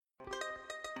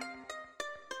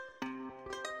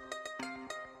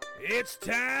It's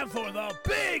time for the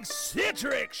Big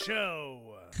Citric Show.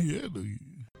 Yeah, dude.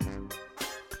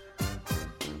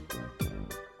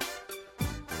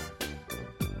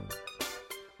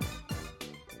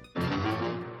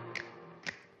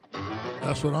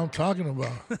 That's what I'm talking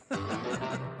about.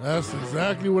 That's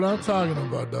exactly what I'm talking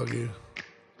about, Dougie.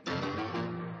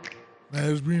 Man,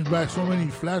 this brings back so many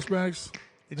flashbacks.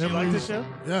 Did you like this show?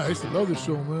 Yeah, I used to love this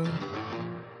show, man.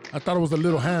 I thought it was a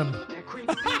little hand.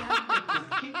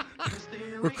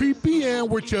 We're creepy and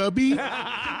we're chubby.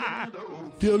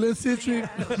 Feeling citric.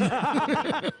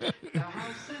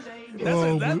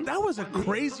 That was a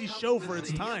crazy show for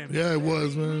its time. Yeah, it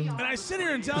was, man. And I sit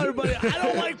here and tell everybody I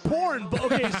don't like porn. But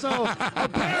okay, so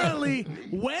apparently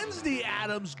Wednesday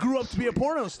Addams grew up to be a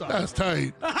porno star. That's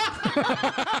tight.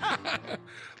 I'm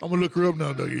gonna look her up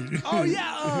now, Dougie. Oh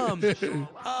yeah,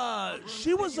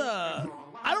 she was I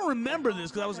don't remember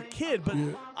this because I was a kid, but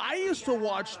yeah. I used to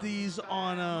watch these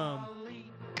on.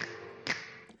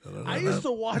 I used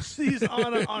to watch these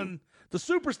on the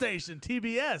Superstation,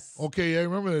 TBS. Okay, yeah, I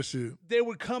remember that shit. They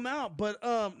would come out, but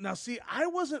now see, I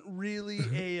wasn't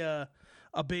really a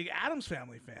big Addams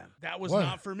Family fan. That was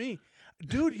not for me,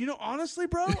 dude. You know, honestly,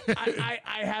 bro, I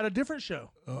had a different show.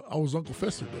 I was Uncle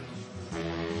Fester then.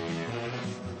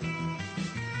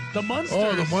 The Munsters.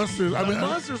 Oh, the Munsters. The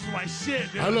Munsters was my shit,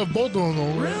 dude. I love both of them,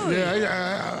 though. Really?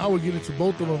 Yeah, I would get into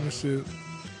both of them and shit.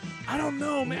 I don't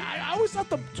know, man. I always thought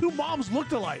the two moms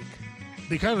looked alike.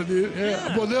 They kind of did,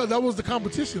 yeah. Well, that was the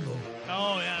competition, though.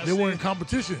 Oh, yeah. They were in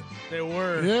competition. They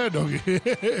were. Yeah,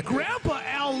 Dougie. Grandpa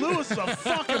Al Lewis is a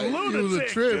fucking lunatic, He was a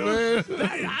trip, dude.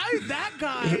 man. That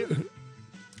guy,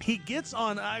 he gets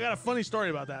on, I got a funny story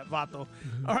about that, Vato.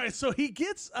 All right, so he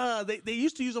gets, they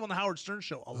used to use him on the Howard Stern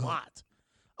show a lot.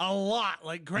 A lot,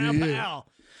 like Grandpa Al.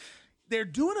 They're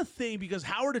doing a thing because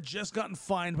Howard had just gotten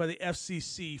fined by the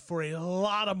FCC for a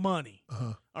lot of money.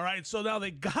 All right, so now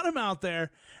they got him out there,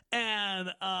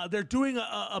 and they're doing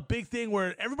a big thing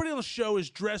where everybody on the show is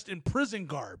dressed in prison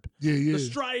garb. Yeah. The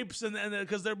stripes, and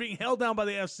because they're being held down by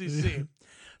the FCC. Yeah.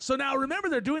 So now remember,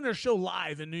 they're doing their show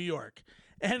live in New York,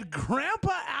 and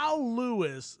Grandpa Al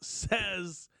Lewis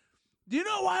says, "Do you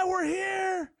know why we're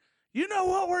here? You know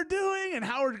what we're doing?" And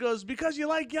Howard goes, "Because you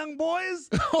like young boys?"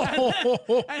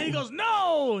 And he goes,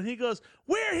 "No." And he goes,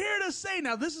 "We're here to say,"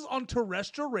 now this is on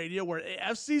terrestrial radio where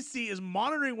FCC is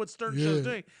monitoring what Stern Show is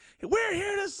doing. "We're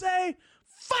here to say,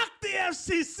 fuck the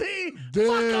FCC. Damn.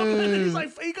 Fuck them." And he's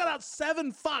like, he got out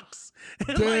 7 fucks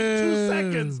in like 2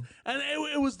 seconds. And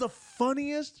it was the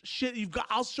funniest shit you've got.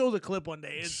 I'll show the clip one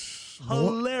day. It's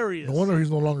hilarious. No wonder he's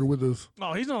no longer with us.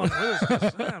 Oh, he's no longer with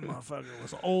us. That motherfucker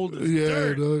was old as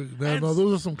dirt. No,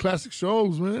 those are some classic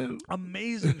shows, man.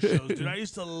 Amazing shows, dude. I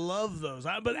used to love those.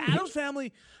 But Addams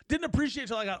Family didn't appreciate it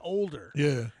until I got older.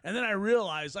 Yeah. And then I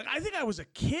realized, like, I think I was a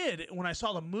kid when I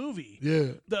saw the movie.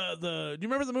 Yeah. Do you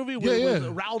remember the movie with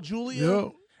Raul Julia? Yeah.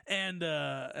 And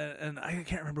I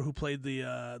can't remember who played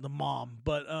the mom,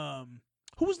 but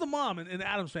who was the mom in the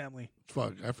Addams Family?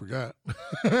 Fuck, I forgot.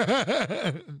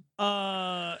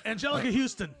 Angelica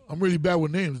Houston. I'm really bad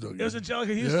with names, though. It was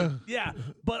Angelica Houston. Yeah.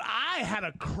 But I had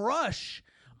a crush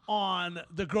on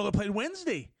the girl that played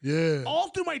Wednesday. Yeah. All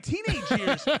through my teenage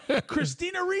years.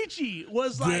 Christina Ricci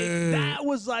was like, that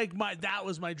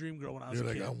was my dream girl when I was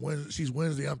a kid. She's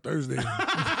Wednesday, I'm Thursday.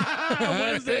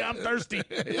 Wednesday, I'm thirsty.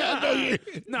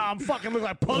 No, I'm fucking look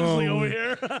like Pugsley over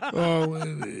here.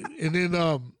 And then,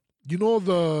 you know,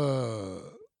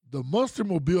 the Monster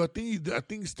Mobile, I think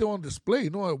it's still on display. You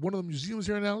know, at one of the museums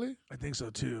here in LA. I think so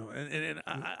too. And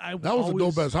I that was a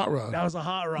dope ass hot rod. That was a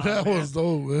hot rod. That was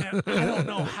dope, man. And I don't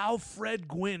know how Fred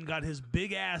Gwynn got his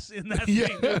big ass in that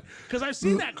thing, because I've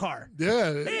seen that car.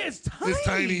 Yeah, it's tiny. It's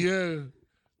tiny, yeah.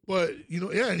 But you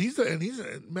know, and he's a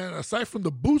man. Aside from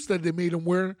the boots that they made him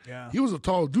wear, he was a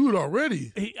tall dude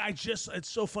already. It's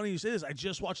so funny you say this. I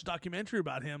just watched a documentary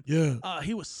about him. Yeah,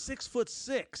 he was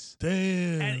 6'6".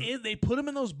 Damn. And they put him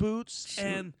in those boots,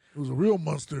 and it was a real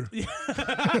monster.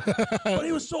 But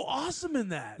he was so awesome in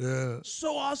that. Yeah,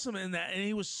 so awesome in that, and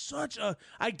he was such a.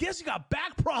 I guess he got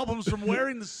back problems from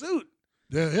wearing the suit.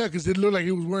 Yeah, because it looked like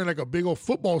he was wearing like a big old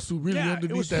football suit, really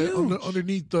underneath that,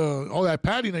 underneath all that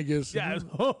padding, I guess. Yeah.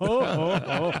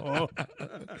 Oh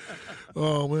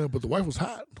man, but the wife was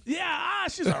hot. Yeah,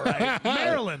 she's all right.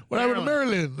 Marilyn. What happened to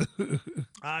Marilyn?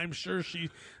 I'm sure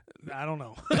I don't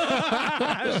know.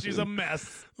 She's a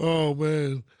mess. Oh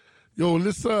man. Yo,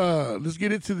 let's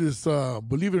get into this.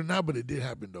 Believe it or not, but it did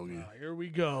happen though. Yeah. Here we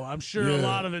go. I'm sure a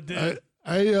lot of it did.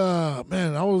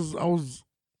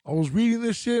 I was reading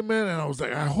this shit, man, and I was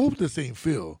like, I hope this ain't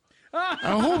Phil.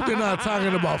 I hope they're not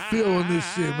talking about Phil and this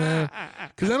shit, man.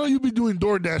 Because I know you be doing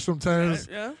DoorDash sometimes.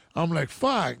 Yeah. I'm like,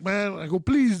 fuck, man. I go,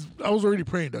 please. I was already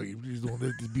praying, Dougie. Please don't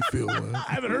let this be Phil, man. I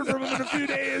haven't heard from him in a few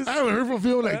days. I haven't heard from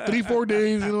Phil in like 3-4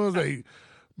 days. You know, it's like,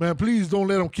 man, please don't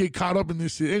let him get caught up in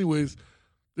this shit. Anyways,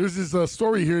 there's this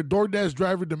story here. DoorDash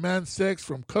driver demands sex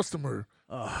from customer.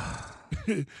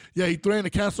 Yeah, he threatened to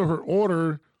cancel her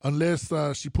order unless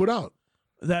she put out.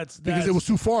 That's Because it was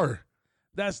too far.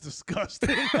 That's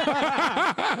disgusting.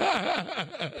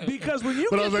 Because when you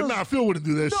But get I was like, nah, Phil wouldn't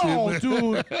do that shit, man.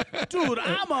 dude,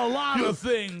 I'm a lot of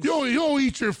things. You'll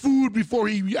eat your food before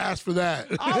he asks for that.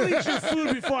 I'll eat your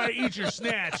food before I eat your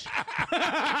snatch.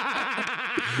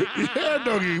 Yeah,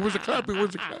 Dougie. Where's the clapping?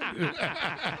 Where's the clapping?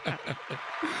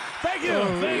 Thank you.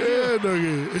 Thank you. Yeah,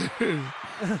 Dougie.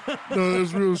 No,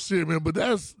 that's real shit, man. But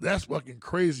that's fucking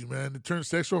crazy, man. It turned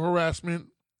sexual harassment.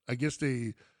 I guess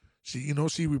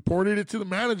she reported it to the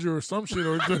manager or some shit,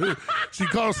 or she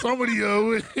called somebody.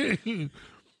 Can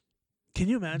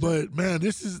you imagine? But man,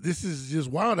 this is just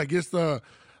wild. I guess the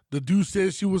dude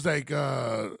says she was like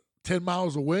 10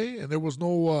 miles away, and there was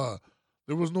no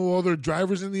other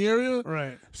drivers in the area.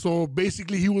 Right. So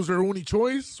basically, he was her only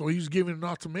choice. So he was giving an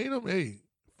ultimatum: hey,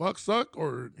 fuck, suck,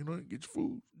 or get your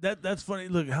food. That's funny.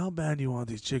 Look, how bad do you want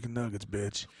these chicken nuggets,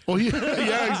 bitch? Oh yeah,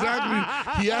 yeah,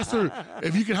 exactly. He asked her,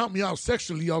 if you can help me out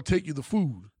sexually, I'll take you the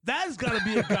food. That's got to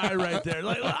be a guy right there.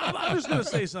 Like, I'm just gonna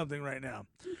say something right now.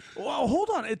 Well,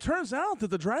 hold on. It turns out that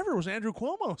the driver was Andrew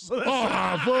Cuomo. So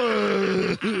that's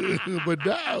fuck. But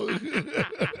now.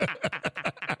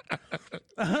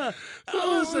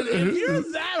 Listen, if you're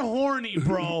that horny,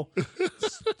 bro,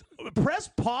 press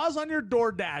pause on your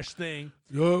DoorDash thing,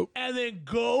 and then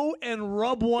go and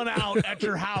rub one out at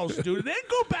your house, dude. And then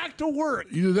go back to work.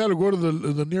 Either that or go to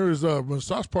the nearest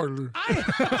massage parlor.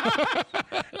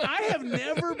 I have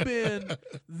never been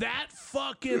that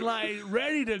fucking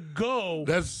ready to go.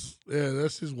 That's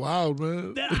just wild,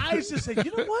 man. That I just said,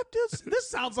 you know what, dude? This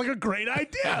sounds like a great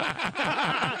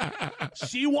idea.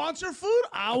 She wants her food.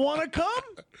 I want to come.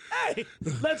 Hey,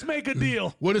 let's make a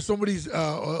deal. What if somebody's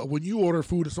when you order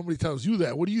food and somebody tells you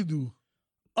that? What do you do?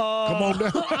 Come on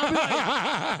down. I'll be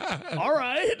like, all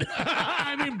right.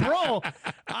 I mean, bro.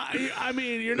 I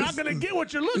mean, you're not gonna get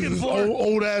what you're looking for.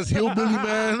 Old ass hillbilly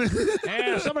man.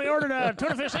 Yeah, somebody ordered a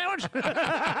tuna fish sandwich.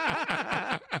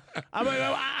 I'm like,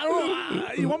 I don't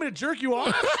know. You want me to jerk you off?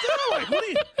 Like, what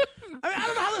do you? I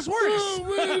don't know how this works.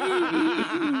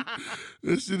 Oh,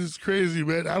 this shit is crazy,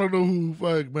 man. I don't know who,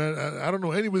 fuck, man. I don't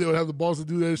know anybody that would have the balls to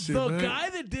do that shit, man. The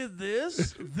guy that did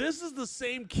this is the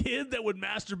same kid that would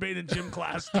masturbate in gym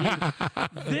class, dude.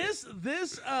 This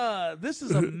is a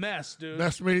mess, dude.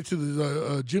 Masturbating to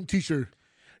the gym teacher.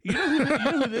 You know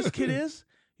who this kid is?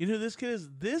 You know who this kid is?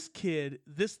 This kid,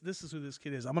 this is who this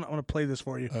kid is. I'm gonna play this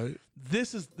for you. Right.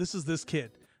 This is this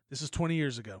kid. This is 20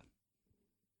 years ago.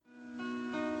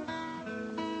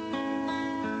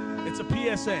 It's a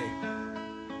PSA.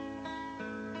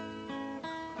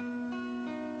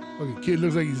 Fucking kid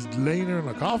looks like he's laying there in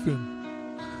a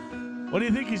coffin. What do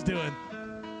you think he's doing?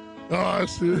 Oh,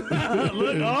 shit.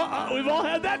 Look, we've all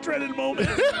had that dreaded moment.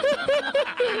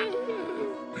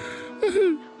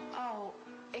 Oh,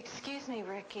 excuse me,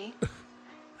 Ricky.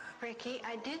 Ricky,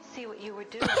 I did see what you were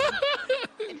doing.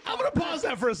 I'm going to pause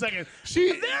that for a second.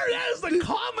 There is the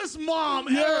calmest mom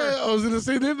yeah, ever. I was going to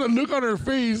say, then the look on her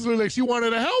face looked like she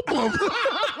wanted to help him.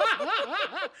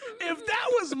 If that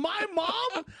was my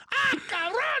mom,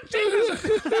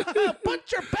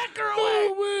 put your pecker away.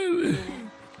 Oh,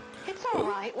 man. It's all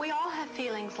right. We all have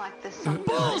feelings like this sometimes.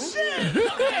 Bullshit.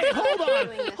 Okay, hold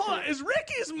on. Is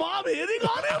Ricky's mom hitting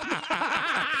on him?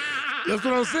 That's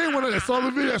what I was saying when I saw the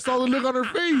video. I saw the look on her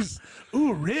face.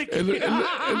 Ooh, Ricky. It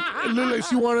looked like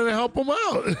she wanted to help him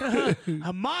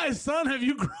out. My son, have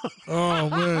you grown? Oh,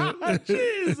 man.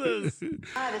 Jesus.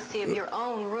 Privacy of your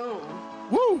own room.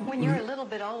 Woo. When you're a little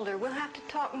bit older, we'll have to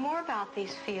talk more about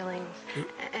these feelings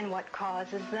and what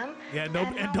causes them. Yeah,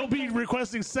 and don't be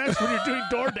requesting sex when you're doing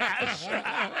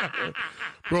DoorDash.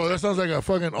 Bro, that sounds like a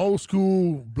fucking old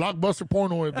school blockbuster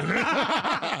porno.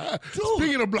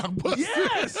 Speaking of blockbuster.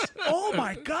 Yes. Oh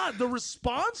my God. The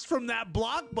response from that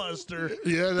blockbuster.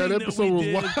 Yeah, that episode was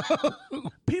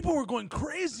wild. People were going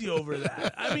crazy over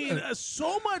that. I mean,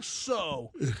 so much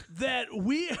so that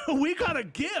we got a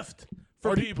gift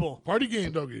for people. Party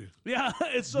game, doggy. Yeah,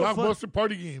 it's so Blockbuster fun.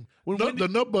 Party game. The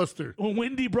Nutbuster. When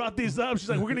Wendy brought these up, she's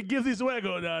like, we're going to give these away. I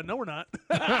go, no, we're not.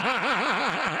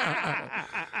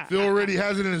 Phil already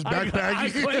has it in his backpack. I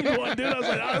claimed one, dude. I was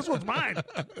like, this one's mine.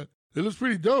 It looks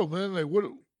pretty dope, man. Like, what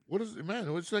What is it, man?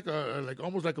 It's like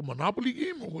almost like a Monopoly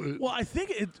game. Or what? Well, I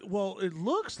think it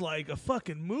looks like a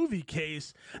fucking movie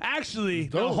case. Actually,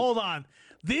 no, dope. hold on.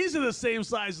 These are the same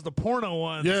size as the porno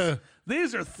ones. Yeah.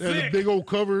 These are Yeah, thick. the big old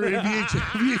cover,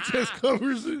 VHS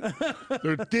covers.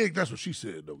 They're thick. That's what she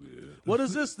said, though. Yeah. What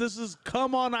is this? This is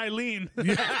Come On Eileen.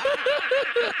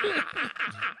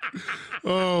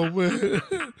 Oh man,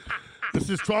 this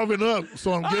is 12 and up.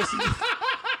 So I'm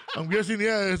guessing,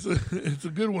 yeah, it's a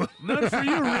good one. None for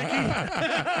you,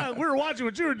 Ricky. We were watching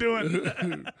what you were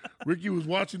doing. Ricky was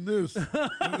watching this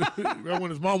right when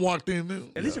his mom walked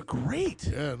in. And these are great.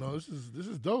 Yeah, no, this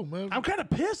is dope, man. I'm kind of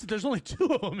pissed that there's only 2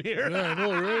 of them here. Yeah, I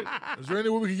know, right? Is there any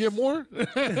way we can get more?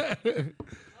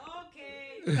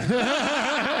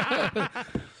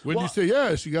 When you say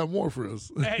yeah, she got more for us.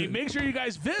 Hey, make sure you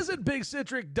guys visit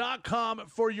BigCitric.com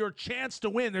for your chance to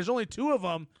win. There's only 2 of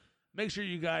them. Make sure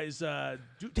you guys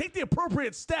take the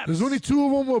appropriate steps. There's only 2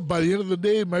 of them, but by the end of the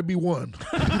day, it might be 1.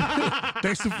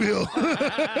 Thanks to Phil.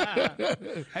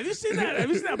 Have you seen that? Have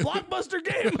you seen that Blockbuster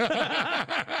game?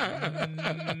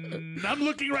 I'm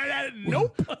looking right at it.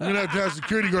 Nope. We're going to have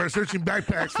security guards searching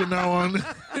backpacks from now on.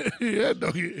 Yeah,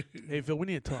 no. Hey, Phil, we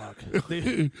need to talk.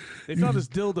 They found this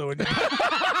dildo in your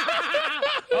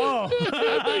Oh,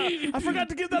 I forgot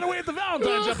to give that away at the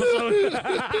Valentine's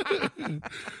episode.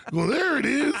 Well, there it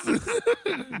is.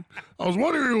 I was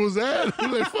wondering where it was at.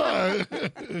 Like, fine.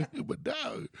 But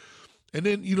dog. And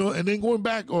then, going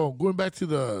back to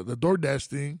the DoorDash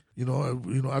thing,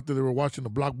 after they were watching the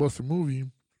Blockbuster movie,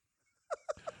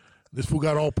 this fool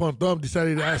got all pumped up,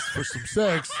 decided to ask for some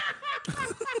sex.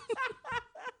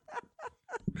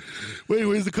 Well,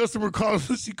 anyways, the customer calls,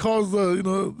 she calls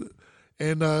the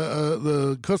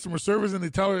customer service, and they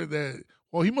tell her that,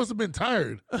 well, he must have been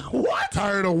tired. What?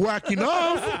 Tired of whacking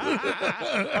off.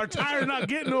 Or tired of not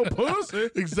getting no pussy.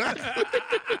 Exactly.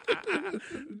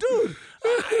 Dude,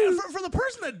 for the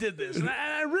person that did this, and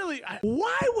I really,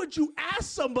 why would you ask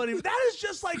somebody? That is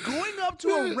just like going up to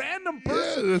a random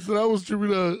person. Yeah, that's what I was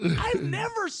tripping out. I've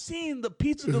never seen the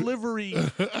pizza delivery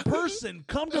person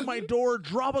come to my door,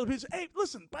 drop off the pizza. Hey,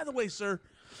 listen, by the way, sir,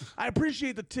 I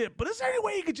appreciate the tip, but is there any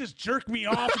way you could just jerk me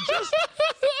off and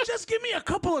just give me a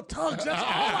couple of tugs? That's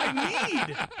all I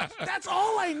need. That's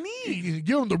all I need.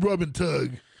 Give him the rub and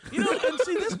tug. And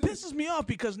see, this pisses me off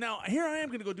because now here I am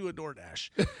going to go do a DoorDash.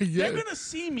 Yeah. They're going to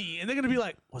see me and they're going to be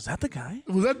like, was that the guy?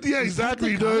 Was that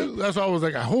exactly, dude? That's why I was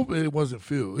like, I hope it wasn't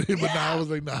Phil. But now I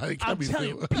was like, nah, it can't be Phil. I'm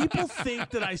telling you, people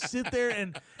think that I sit there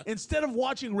and instead of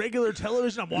watching regular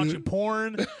television, I'm watching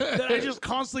porn, that I just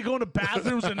constantly go into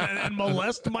bathrooms and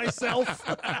molest myself.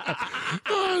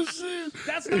 Oh, shit.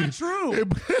 That's not true.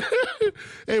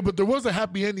 Hey, but there was a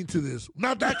happy ending to this.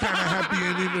 Not that kind of happy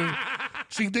ending.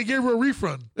 They gave her a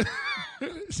refund.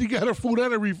 She got her food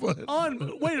and a refund.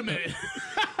 Wait a minute.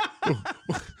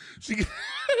 She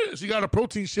got a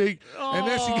protein shake, and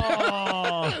then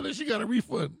she got a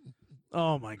refund.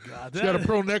 Oh my God! She got a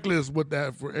pearl necklace with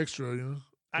that for extra.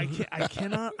 I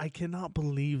cannot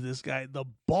believe this guy. The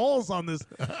balls on this,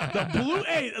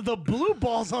 the blue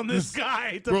balls on this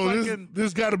guy. Bro,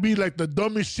 this got to be like the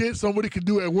dumbest shit somebody could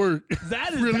do at work.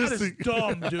 That is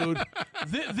dumb, dude.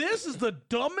 This is the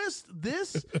dumbest.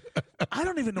 I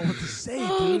don't even know what to say,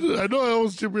 dude. I know I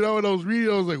was tripping out when I was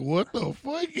reading. I was like, what the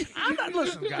fuck?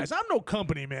 Listen, guys, I'm no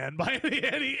company man by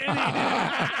any.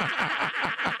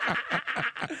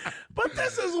 But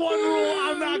this is one rule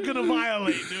I'm not gonna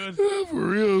violate, dude. For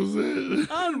real, man.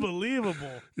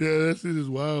 Unbelievable. Yeah, that shit is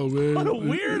wild, man. What a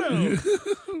weirdo.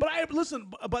 But listen,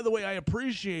 by the way, I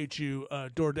appreciate you,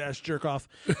 DoorDash Jerkoff,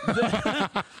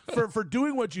 for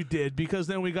doing what you did, because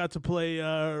then we got to play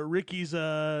Ricky's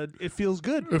It Feels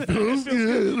Good. It feels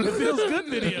good. It feels good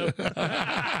video.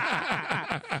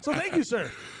 So thank you, sir.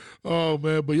 Oh,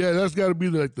 man. But, yeah, that's got to be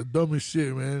like the dumbest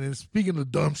shit, man. And speaking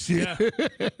of dumb shit,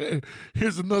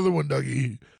 here's another one,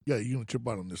 Dougie. Yeah, you're going to trip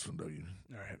out on this one, Dougie.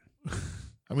 All right.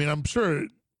 I mean, I'm sure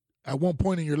at one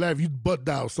point in your life, you'd butt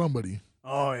dial somebody.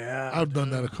 Oh, yeah. I've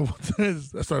done that a couple of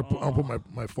times. I don't put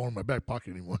my phone in my back pocket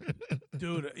anymore.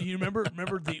 Dude, you remember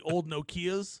the old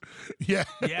Nokias? Yeah.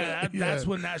 Yeah, that's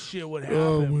when that shit would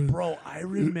happen. Bro, I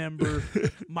remember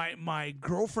my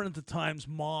girlfriend at the time's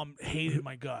mom hated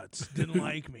my guts, didn't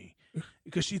like me,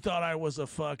 because she thought I was a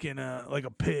fucking, like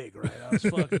a pig, right? I was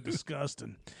fucking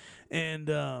disgusting. And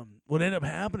what ended up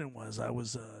happening was I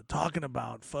was talking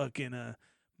about fucking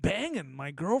banging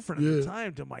my girlfriend at the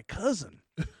time to my cousin.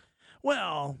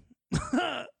 Well,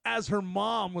 as her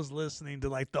mom was listening to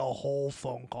like the whole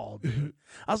phone call, dude,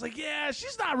 I was like, yeah,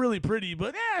 she's not really pretty,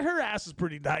 but her ass is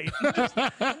pretty tight.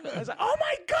 I was like, oh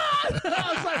my God.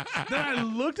 I was like, then I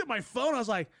looked at my phone. I was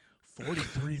like,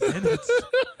 43 minutes.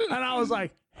 And I was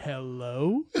like,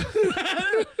 hello?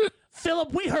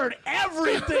 Philip, we heard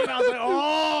everything. I was like,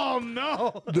 oh,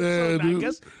 no. Yeah, So I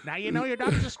guess now you know your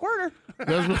doctor's a squirter.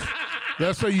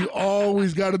 That's why you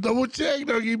always got to double check,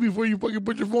 doggy, before you fucking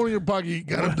put your phone in your pocket. You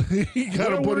gotta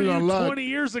put it on lock. 20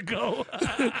 years ago.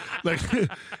 Like,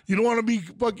 you don't want to be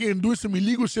fucking doing some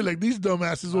illegal shit like these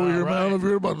dumbasses over here, man. I don't know if you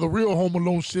heard about the real Home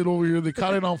Alone shit over here. They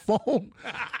caught it on phone.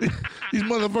 These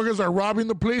motherfuckers are robbing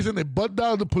the place and they butt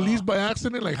dial the police by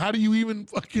accident. Like, how do you even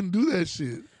fucking do that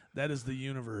shit? That is the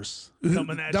universe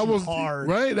coming at you hard.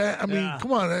 Right? I mean,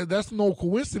 come on. That's no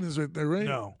coincidence right there, right?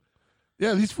 No.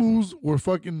 Yeah, these fools were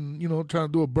fucking, trying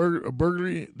to do a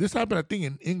burglary. This happened, I think,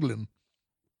 in England.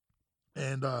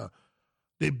 And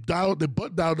they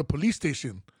butt dialed the police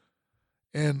station.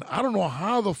 And I don't know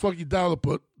how the fuck you dial on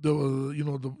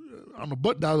the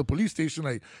butt dial the police station.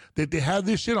 Like, did they have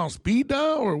this shit on speed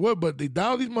dial or what? But they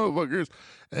dial these motherfuckers.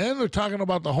 And then they're talking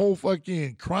about the whole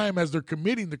fucking crime as they're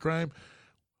committing the crime.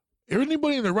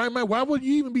 Anybody in their right mind, why would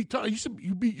you even be talking?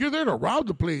 You're there to rob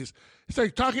the place. It's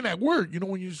like talking at work,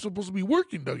 when you're supposed to be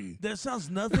working, Dougie. That sounds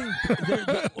nothing.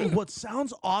 What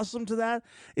sounds awesome to that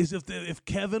is if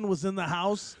Kevin was in the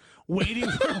house waiting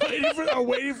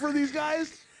for these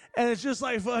guys, and it's just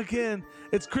like fucking,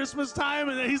 it's Christmas time,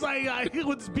 and then he's like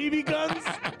with his BB guns.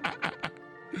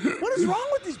 What is wrong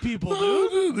with these people,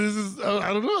 dude? This is,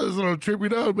 I don't know. This is what I'm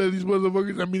tripping out, man. These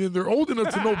motherfuckers, I mean, they're old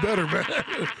enough to know better, man.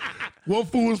 One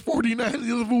fool was 49,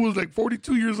 the other fool was like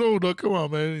 42 years old. Oh, come on,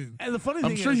 man. And the funny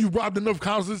thing I'm sure is, you've robbed enough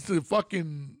houses to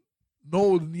fucking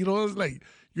know, it's like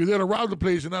you're there to rob the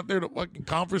place. You're not there to fucking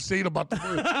conversate about the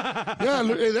place. Yeah,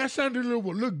 look, hey, that chandelier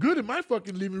will look good in my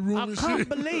fucking living room and shit. I can't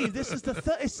believe this is the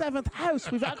 37th house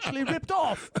we've actually ripped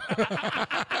off.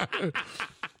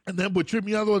 And then what tripped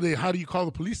me out the other day, how do you call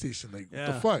the police station? Like, what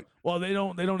the fuck? Well, they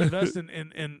don't invest in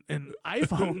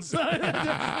iPhones. Who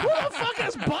the fuck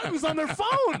has buttons on their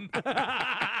phone?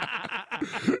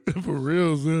 For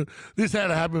real, son. This had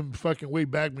to happen fucking way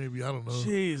back, maybe. I don't know.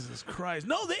 Jesus Christ.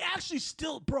 No, they actually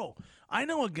still, bro. I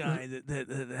know a guy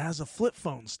that has a flip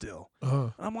phone still.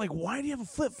 I'm like, why do you have a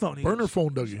flip phone? He Burner goes,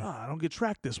 phone, does you? I don't get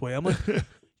tracked this way. I'm like,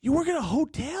 you work at a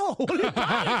hotel. What are you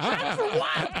buying for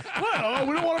what? Well,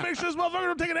 we don't want to make sure this motherfucker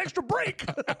don't take an extra break.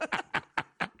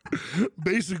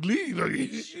 Basically,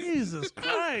 Jesus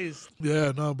Christ.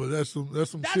 Yeah, no, but that's some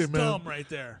That's shit, man. dumb right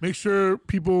there. Make sure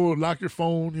people lock your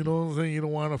phone. You know what I'm saying? You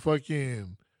don't want to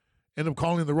fucking end up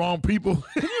calling the wrong people.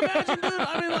 Can you imagine, dude?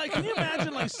 I mean, can you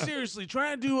imagine, seriously,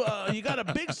 trying to do, you got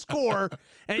a big score,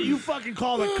 and you fucking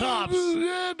call the cops.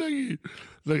 Yeah, nigga.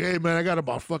 Like, hey, man, I got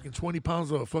about fucking 20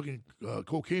 pounds of fucking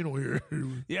cocaine over here.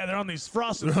 Yeah, they're on these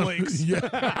frosted flakes. Yeah.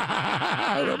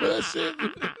 Remember that shit?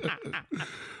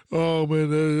 Oh,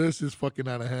 man, that's just fucking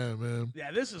out of hand, man.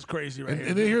 Yeah, this is crazy right here.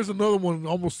 And then here's another one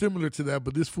almost similar to that,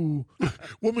 but this fool,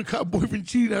 woman caught boyfriend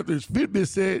cheating after his Fitbit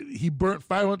said he burnt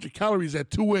 500 calories at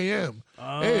 2 a.m.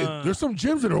 Hey, there's some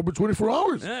gyms that are open 24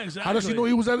 hours. Yeah, exactly. How does he know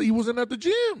he wasn't at the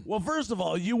gym? Well, first of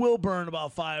all, you will burn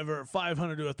about 500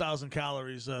 to 1,000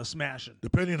 calories smashing.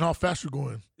 Depending on how fast you're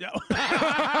going. Yeah.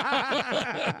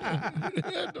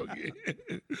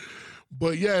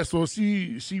 But yeah, so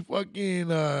she fucking,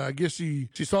 I guess she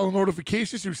saw the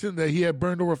notification. She was saying that he had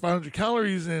burned over 500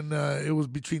 calories, and it was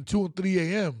between 2 and 3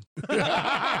 a.m.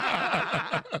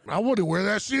 I wouldn't wear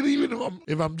that shit even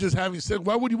if I'm just having sex.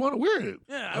 Why would you want to wear it?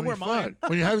 Yeah, I wear mine.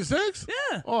 When you're having sex?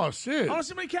 Yeah. Oh shit. I want to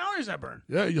see how many calories I burn.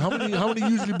 Yeah. How many you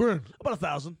usually burn? About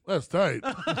 1,000. That's tight.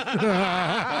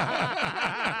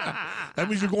 That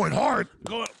means you're going hard.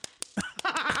 Well,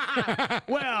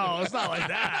 it's not like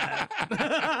that.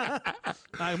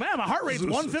 Like, man, my heart rate's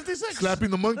 156. Slapping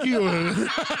the monkey?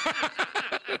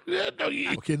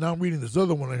 Okay, now I'm reading this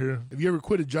other one right here. Have you ever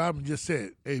quit a job and just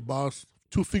said, hey, boss,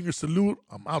 2-finger salute,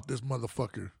 I'm out this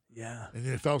motherfucker? Yeah. And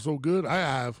it felt so good? I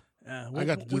have. Yeah. I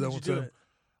got to do that one time.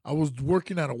 I was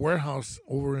working at a warehouse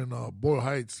over in Boyle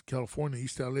Heights, California,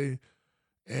 East LA.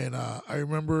 And I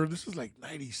remember, this was like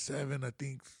 97, I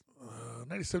think,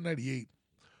 97, 98.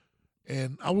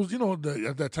 And I was,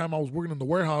 at that time I was working in the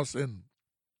warehouse, and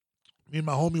me and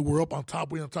my homie were up on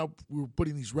top. We were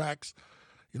putting these racks,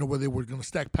 where they were going to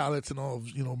stack pallets and all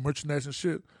of, merchandise and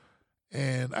shit.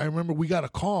 And I remember we got a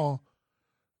call,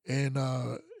 and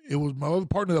it was my other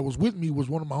partner that was with me was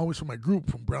one of my homies from my group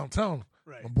from Browntown,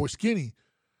 right. My boy Skinny.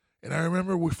 And I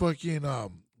remember we fucking,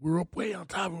 we were up way on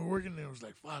top and we were working, and it was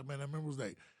like, fuck, man. I remember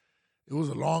it was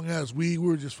a long ass week. We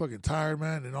were just fucking tired,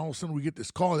 man. And all of a sudden we get this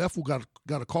call. That fool got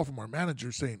a call from our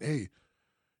manager saying, hey,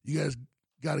 you guys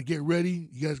got to get ready.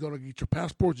 You guys got to get your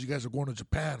passports. You guys are going to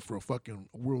Japan for a fucking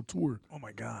world tour. Oh,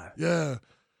 my God. Yeah.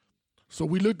 So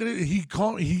we looked at it. He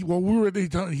called. While we were there,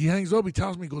 he hangs up. He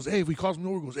tells me, he goes, hey, if he calls me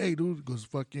over, he goes, hey, dude, he goes,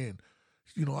 fucking,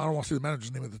 I don't want to say the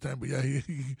manager's name at the time, but yeah,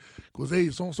 he goes, hey,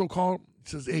 so-and-so called. He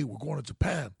says, hey, we're going to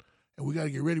Japan, and we got to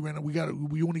get ready right now.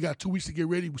 We only got 2 weeks to get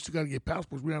ready. We still got to get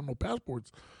passports. We don't have no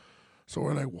passports. So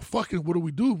we're like, well, fucking, what do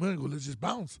we do, man? Go, let's just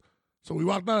bounce. So we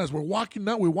walk down. As we're walking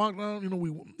down,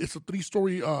 it's a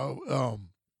 3-story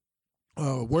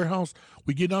warehouse.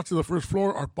 We get down to the first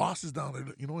floor. Our boss is down there,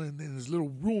 in his little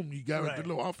room. He got the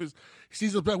little office. He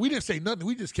sees us back. We didn't say nothing.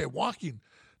 We just kept walking.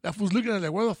 That fool's looking at us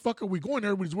like, where the fuck are we going?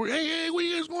 Everybody's working. Hey, where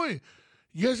you guys going?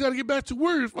 You guys got to get back to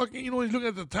work. Fucking, he's looking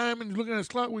at the time and he's looking at his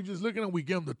clock. We're just looking and we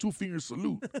give him the 2-finger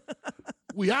salute.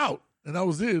 We out. And that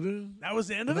was it. That was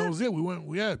the end of it? That was it.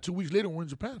 We had 2 weeks later, we're in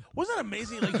Japan. Wasn't that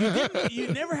amazing? Like you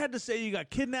never had to say you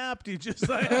got kidnapped. You just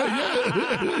like,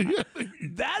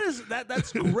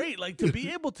 that's great. Like to be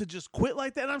able to just quit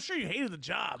like that. And I'm sure you hated the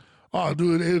job. Oh,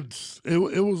 dude, it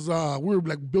was, we were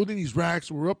like building these racks.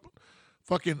 We were up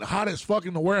fucking hot as fuck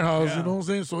in the warehouse. Yeah. You know what I'm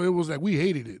saying? So it was like, we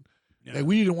hated it. Yeah. Like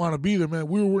we didn't want to be there, man.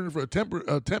 We were working for a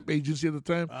temp agency at the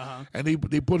time, and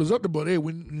they put us up there. But hey,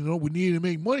 we needed to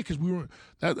make money because we weren't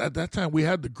at that time. We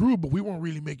had the group, but we weren't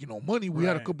really making no money. We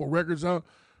had a couple of records out,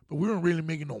 but we weren't really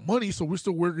making no money. So we're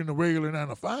still working the regular 9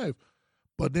 to 5.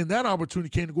 But then that opportunity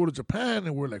came to go to Japan,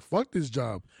 and we're like, fuck this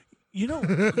job. When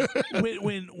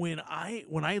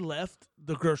I left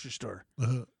the grocery store,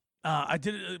 I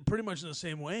did it pretty much in the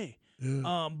same way.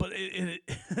 Yeah. But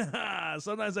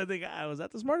sometimes I think, was that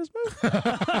the smartest move?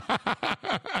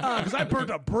 Because I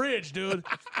burnt a bridge, dude.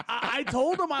 I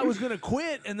told them I was going to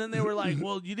quit, and then they were like,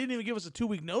 well, you didn't even give us a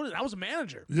 2-week notice. I was a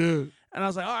manager. Yeah. And I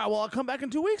was like, all right, well, I'll come back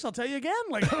in 2 weeks. I'll tell you again.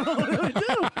 Like, I don't know what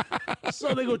to do.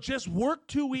 So they go, just work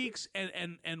 2 weeks,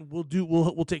 and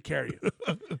we'll take care of you.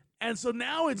 And so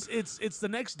now it's the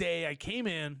next day. I came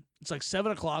in. It's like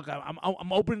 7 o'clock.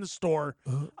 I'm opening the store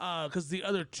because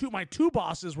my two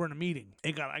bosses were in a meeting.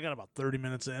 I got about 30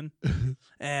 minutes in,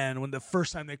 and when the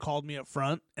first time they called me up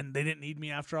front and they didn't need me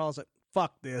after all, I was like,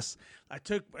 fuck this. I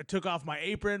took off my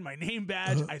apron, my name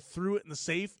badge. I threw it in the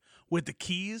safe with the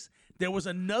keys. There was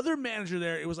another manager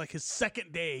there. It was like his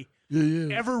second day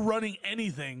ever running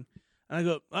anything. And I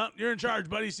go, you're in charge,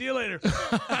 buddy. See you later.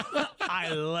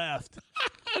 I left.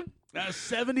 That's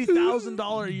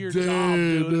 $70,000 a year job,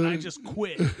 dude, and I just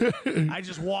quit. I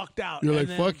just walked out. You're like,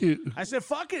 fuck it. I said,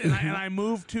 fuck it, and I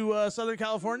moved to Southern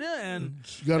California, and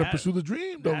you got to pursue the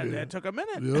dream, don't you? That took a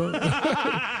minute.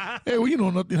 Yeah. Hey,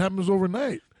 well, nothing happens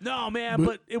overnight. No, man,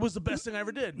 but it was the best thing I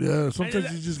ever did. Yeah, sometimes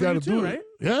you just got to do it. Right?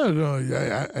 Yeah, no,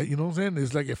 I you know what I'm saying?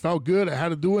 It's like it felt good. I had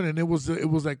to do it, and it was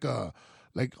like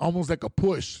almost like a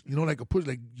push. Like a push.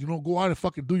 Like, go out and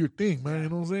fucking do your thing, man. You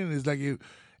know what I'm saying? It's like it.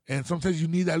 And sometimes you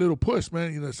need that little push,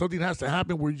 man. Something has to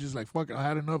happen where you're just like, fuck it, I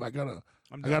had enough. I gotta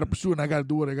pursue it, and I gotta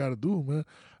do what I gotta do, man.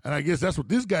 And I guess that's what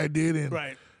this guy did.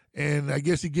 And and I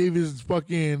guess he gave his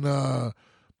fucking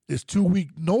his 2-week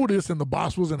notice, and the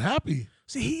boss wasn't happy.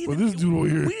 See, this dude over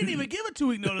here, we didn't even give a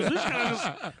 2-week notice. We just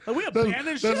kind of we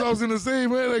abandoned shit. That's what I was gonna say,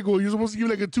 man. Like, well, you're supposed to give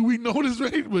like a 2-week notice,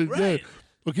 right? But yeah.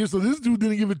 Okay, so this dude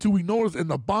didn't give a 2-week notice, and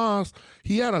the boss,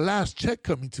 he had a last check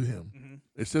coming to him. Mm-hmm.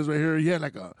 It says right here, he had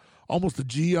like almost a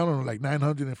G, I don't know, like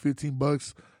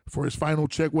 $915 for his final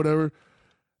check, whatever.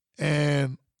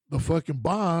 And the fucking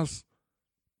boss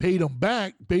paid him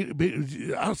back. I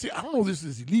don't know if this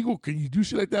is illegal. Can you do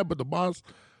shit like that? But the boss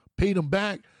paid him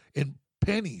back in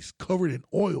pennies covered in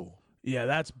oil. Yeah,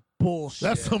 that's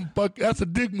bullshit. That's a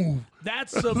dick move.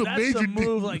 That's a move.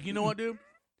 Move. Like, you know what, dude?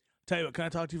 Tell you what, can I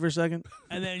talk to you for a second?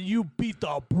 And then you beat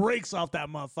the brakes off that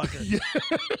motherfucker. Yeah.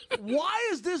 Why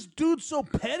is this dude so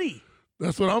petty?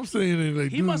 That's what I'm saying.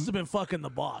 Like, he must have been fucking the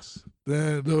boss.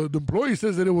 The employee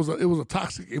says that it was a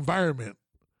toxic environment.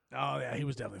 Oh yeah, he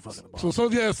was definitely fucking the boss.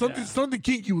 So something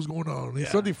kinky was going on. Yeah.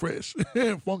 Something fresh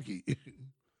and funky.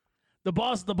 The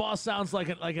boss sounds like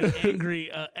an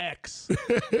angry ex,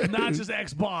 not just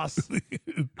ex boss.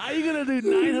 How you gonna do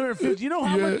 950? You know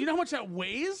how much that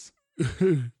weighs?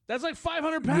 That's like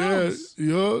 500 pounds.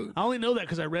 Yeah. I only know that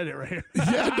because I read it right here.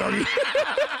 Yeah, doggy.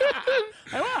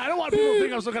 I don't want people to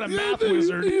think I'm some kind of math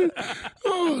wizard.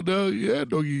 Oh no, yeah,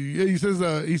 doggy. Yeah, he says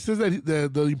that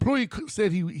the employee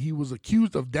said he was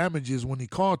accused of damages when he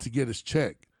called to get his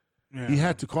check. Yeah. He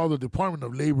had to call the Department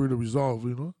of Labor to resolve,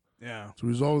 to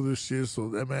resolve this shit. So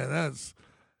man,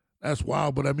 that's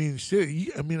wild. But I mean, shit.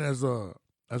 As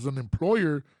an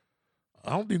employer,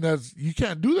 I don't think you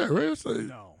can't do that, right?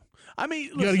 No. I mean,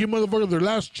 you got to give motherfuckers their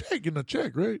last check in the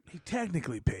check, right? He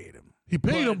technically paid him. He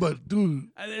paid him, but dude,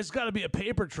 it's got to be a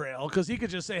paper trail because he could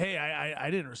just say, "Hey, I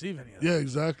didn't receive any of that." yeah,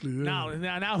 exactly.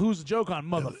 Yeah. Now, who's the joke on,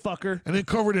 motherfucker? And then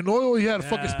covered in oil, he had to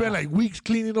fucking spend like weeks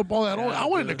cleaning up all that oil. I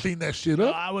wouldn't have cleaned that shit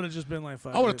up. I would have just been like,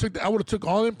 "Fuck." I would have took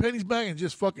all them pennies back and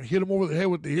just fucking hit him over the head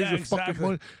with the here's your fucking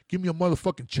money. Give me a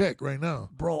motherfucking check right now,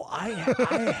 bro. I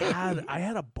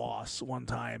had a boss one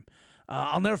time.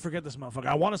 I'll never forget this motherfucker.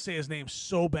 I want to say his name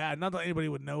so bad. Not that anybody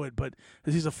would know it, but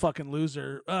he's a fucking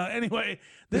loser. Anyway,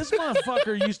 this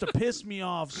motherfucker used to piss me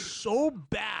off so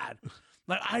bad.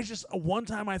 Like, one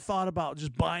time I thought about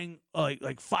just buying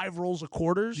like 5 rolls of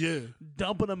quarters,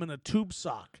 dumping them in a tube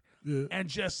sock. Yeah. And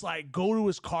just like go to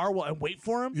his car and wait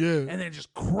for him, and then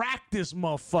just crack this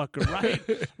motherfucker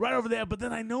right over there. But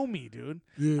then I know me, dude.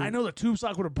 Yeah. I know the tube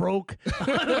sock would have broke.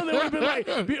 I know they would have been like,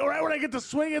 right when I get to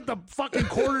swing it, the fucking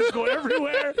quarters go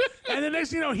everywhere. And the next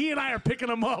thing you know, he and I are picking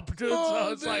them up, dude.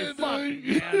 So it's like, fuck,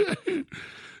 man.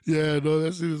 Yeah, no,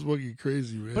 that shit is fucking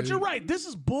crazy, man. But you're right. This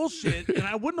is bullshit, and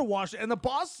I wouldn't have washed it. And the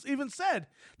boss even said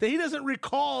that he doesn't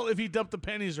recall if he dumped the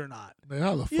pennies or not. Man,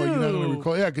 how the fuck you not gonna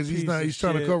recall? Yeah, because he's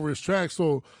trying to cover his tracks.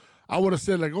 So I would have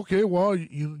said like, okay, well,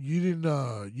 you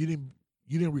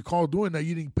didn't recall doing that.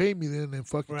 You didn't pay me then, and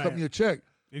fucking cut me a check.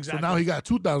 Exactly. So now he got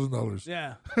 $2,000.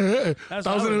 Yeah,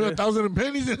 $1,000 in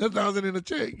pennies and $1,000 in a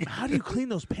check. How do you clean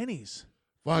those pennies?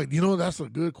 Fuck, that's a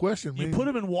good question, man. You put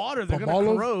them in water; they're gonna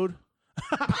corrode.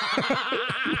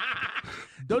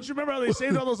 Don't you remember how they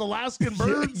saved all those Alaskan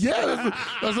birds? Yeah,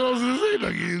 that's what I was going to say.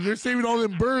 Like, they're saving all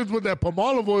them birds with that palm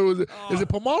olive oil. Is it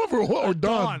palm olive or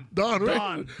Dawn? Dawn, right?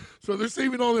 Dawn. So they're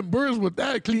saving all them birds with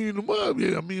that, cleaning them up.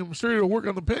 Yeah, I mean, I'm sure it'll work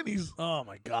on the pennies. Oh,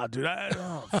 my God, dude.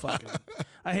 I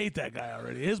hate that guy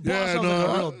already. His boss sounds like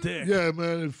a real dick. Yeah,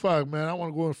 man. Fuck, man. I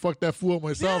want to go and fuck that fool up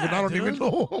myself, and I don't even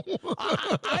know.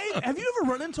 Have you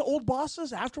ever run into old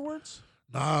bosses afterwards?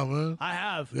 Nah, man. I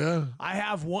have. Yeah. I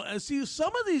have one. See,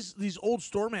 some of these old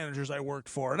store managers I worked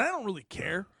for, and I don't really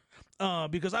care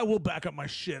because I will back up my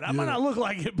shit. I might not look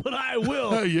like it, but I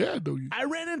will. Yeah, do you? I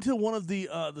ran into one of the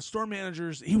store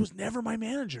managers. He was never my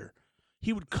manager.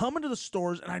 He would come into the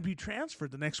stores, and I'd be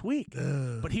transferred the next week.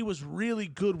 But he was really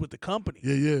good with the company.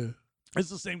 Yeah. It's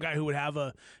the same guy who would have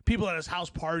people at his house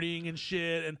partying and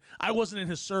shit, and I wasn't in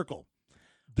his circle.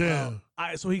 Damn.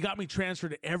 So he got me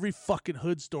transferred to every fucking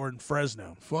hood store in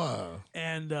Fresno. Fuck.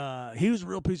 And he was a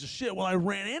real piece of shit. Well, I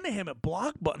ran into him at not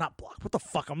Block. What the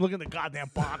fuck? I'm looking at the goddamn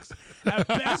box. At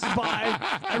Best Buy.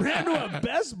 I ran to a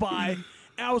Best Buy,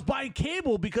 and I was buying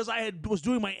cable because was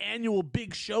doing my annual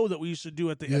big show that we used to do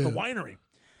at the winery.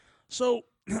 So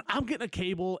I'm getting a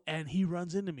cable, and he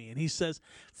runs into me, and he says,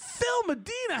 "Phil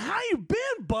Medina, how you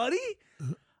been, buddy?"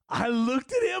 I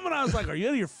looked at him and I was like, "Are you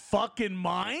out of your fucking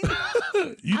mind?"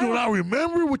 You do not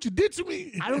remember what you did to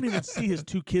me? I don't even see his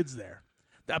 2 kids there.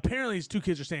 Apparently, his 2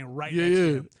 kids are staying right next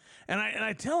to him. And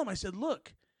I tell him, I said,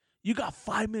 "Look, you got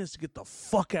 5 minutes to get the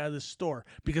fuck out of this store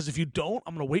because if you don't,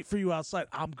 I'm gonna wait for you outside.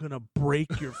 I'm gonna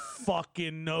break your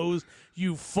fucking nose,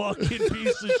 you fucking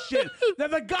piece of shit." Now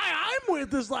the guy I'm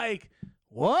with is like,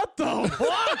 "What the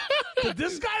fuck? Did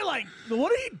this guy what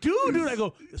did he do, dude?" I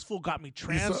go, "This fool got me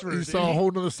transferred." He saw a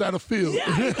whole other side of field. Yeah,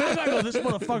 I go, "This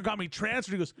motherfucker got me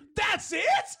transferred." He goes, "That's it?"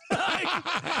 Dude,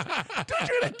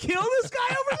 you're gonna kill this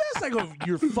guy over this? I go,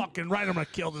 "You're fucking right. I'm gonna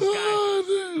kill this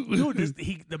guy." Dude,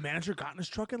 the manager got in his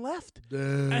truck and left.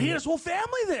 Damn. And he had his whole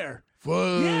family there.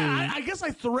 Fuck. Yeah, I guess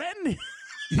I threatened him.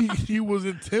 He was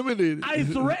intimidated. I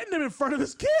threatened him in front of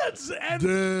his kids.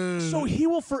 And so he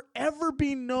will forever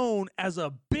be known as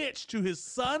a bitch to his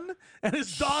son and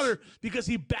his daughter because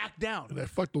he backed down. And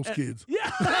fuck those kids. Yeah.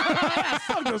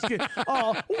 Fuck those kids.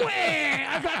 Oh, wah,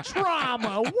 I got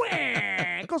trauma.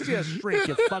 Wah. Go see a shrink,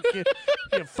 you fucking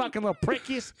little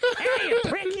prickies. Hey, you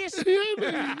prickies.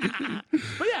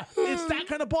 But yeah, it's that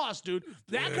kind of boss, dude.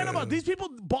 That kind of boss. These people,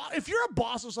 if you're a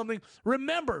boss of something,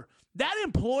 remember, that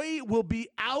employee will be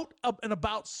out and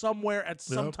about somewhere at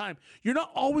some time. You're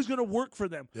not always going to work for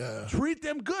them. Yeah. Treat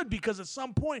them good because at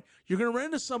some point you're going to run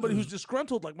into somebody who's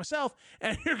disgruntled like myself,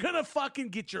 and you're going to fucking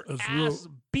get your ass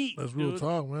beat. That's real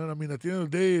talk, man. I mean, at the end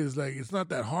of the day, it's not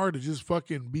that hard to just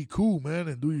fucking be cool, man,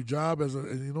 and do your job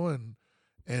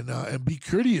and be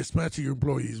courteous, man, to your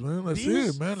employees, man. That's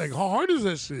it, man. Like, how hard is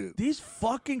that shit? These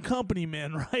fucking company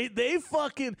men, right? They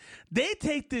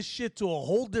take this shit to a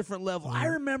whole different level. I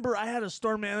remember I had a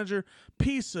store manager,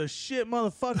 piece of shit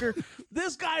motherfucker.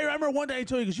 This guy, I remember one day he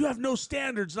told me, he goes, "You have no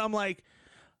standards." And I'm like,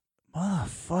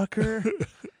 "Motherfucker,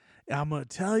 I'm going to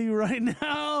tell you right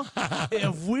now,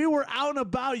 if we were out and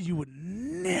about, you would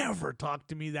never talk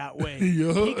to me that way."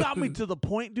 He got me to the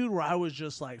point, dude, where I was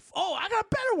just like, "Oh, I got a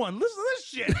better one. Listen to this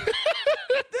shit."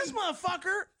 This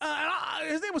motherfucker,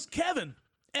 his name was Kevin.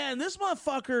 And this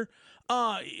motherfucker,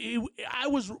 I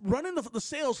was running the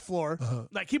sales floor,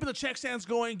 like keeping the check stands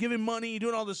going, giving money,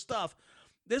 doing all this stuff.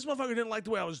 This motherfucker didn't like the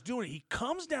way I was doing it. He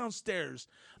comes downstairs,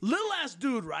 little ass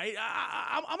dude, right?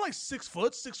 I'm like 6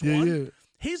 foot, 6'1". Yeah.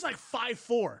 He's like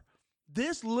 5'4".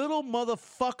 This little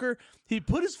motherfucker, he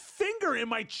put his finger in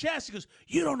my chest. He goes,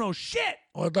 "You don't know shit."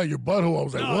 Oh, I thought your butthole. I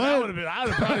was like, No, what? that would have been. I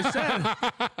would have probably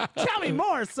said, "Tell me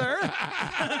more, sir."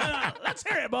 Let's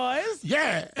hear it, boys.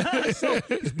 Yeah. So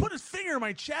he's put his finger in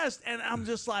my chest, and I'm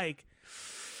just like,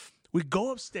 we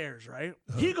go upstairs, right?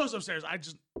 He goes upstairs. I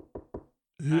just,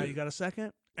 you got a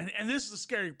second? And this is the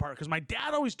scary part, because my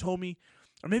dad always told me,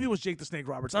 or maybe it was Jake the Snake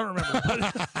Roberts, I don't remember,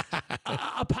 but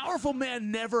a powerful man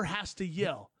never has to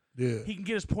yell. Yeah. He can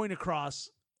get his point across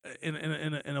in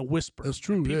a whisper. That's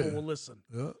true, People yeah. will listen.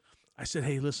 Yeah. I said,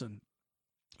 "Hey, listen,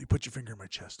 you put your finger in my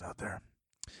chest out there.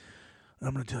 And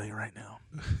I'm going to tell you right now,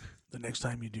 the next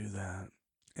time you do that,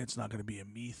 it's not going to be a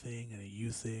me thing and a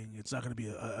you thing. It's not going to be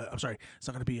it's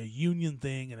not going to be a union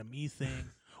thing and a me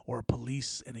thing or a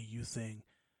police and a you thing.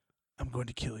 I'm going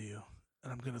to kill you,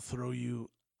 and I'm going to throw you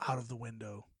out of the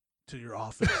window to your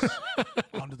office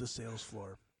onto the sales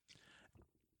floor.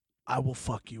 I will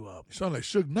fuck you up." You sound like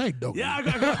Suge Knight, though. Yeah,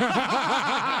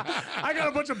 I got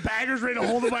a bunch of baggers ready to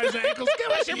hold him by his ankles. Give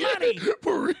us your money.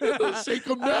 For real. Shake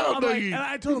him down, doggy. And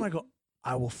I told him, I go,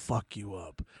 "I will fuck you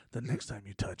up the next time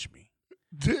you touch me."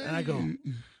 And I go,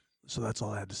 so that's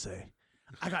all I had to say.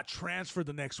 I got transferred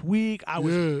the next week. I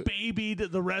was babied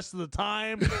the rest of the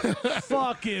time.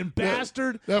 Fucking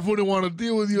bastard. That fool didn't want to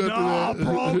deal with you after that.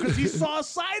 Bro, because he saw a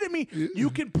side of me. You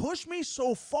can push me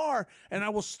so far, and I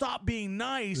will stop being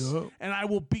nice, and I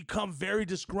will become very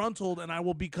disgruntled, and I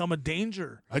will become a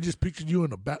danger. I just pictured you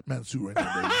in a Batman suit right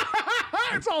now, baby.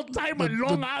 It's all tight, my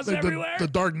long ass everywhere. The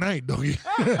Dark Knight, doggy.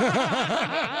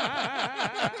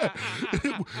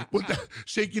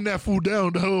 Shaking that fool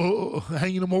down,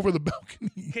 hanging him over the balcony.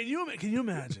 Can you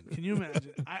imagine? Can you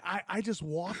imagine? I just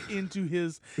walk into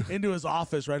his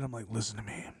office, right? I'm like, "Listen to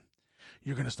me.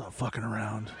 You're gonna stop fucking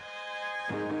around."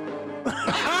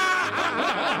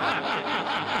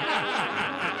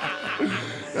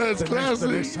 That's classic.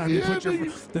 The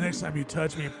next time you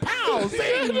touch me, pow!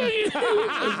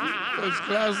 That's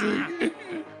classic.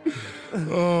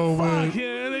 Oh man. Fuck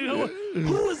yeah.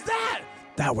 Who was that?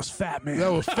 That was Fatman.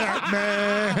 That was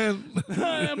Fatman.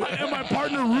 and my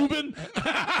partner Ruben.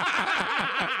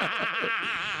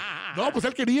 No, pues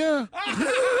él quería.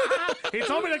 He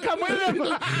told me to come with him.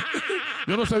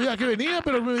 Yo no sabía que venía,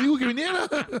 pero me dijo que viniera.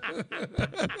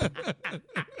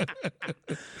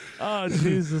 Oh,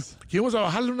 Jesus. Que íbamos a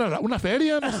bajarle una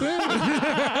feria, no sé.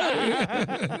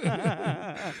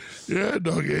 Yeah,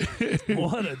 doggy.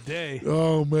 What a day.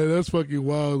 Oh, man, that's fucking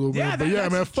wild, man. Yeah, But yeah,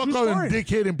 man, fuck all them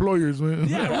dickhead employers, man.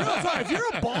 Yeah, real talk. If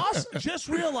you're a boss, just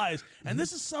realize, and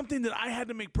this is something that I had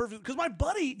to make perfect, because my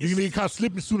buddy You're gonna get caught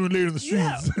slipping sooner or later in the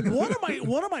streets. Yeah,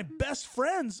 one of my best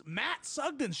friends, Matt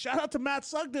Sugden. Shout out to Matt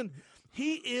Sugden.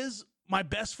 He is my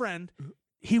best friend.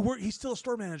 He's still a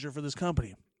store manager for this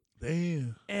company.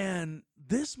 Damn. And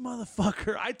this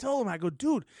motherfucker, I told him, I go,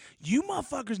 "Dude, you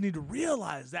motherfuckers need to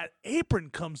realize that apron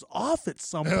comes off at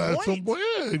some point. At some point,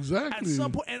 yeah, exactly. At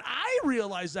some point. And I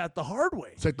realized that the hard way.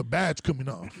 It's like the badge coming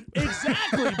off.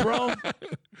 Exactly, bro.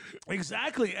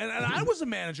 Exactly. And I was a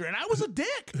manager, and I was a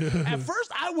dick. At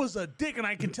first, I was a dick. And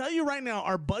I can tell you right now,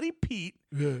 our buddy Pete,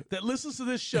 that listens to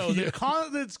this show,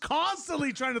 that's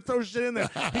constantly trying to throw shit in there,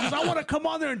 he goes, "I want to come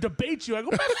on there and debate you." I go,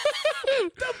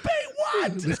 "Debate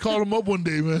what?" Just call him up one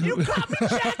day, man. You got me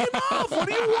jacking off. What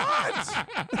do you want?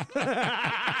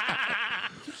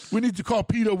 We need to call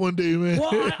Peter one day, man.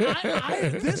 Well,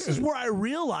 this is where I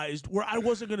realized where I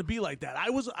wasn't going to be like that. I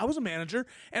was a manager,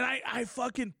 and I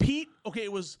fucking Pete. Okay,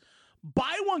 it was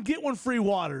buy one get one free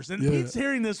waters, and Pete's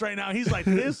hearing this right now. He's like,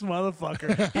 "This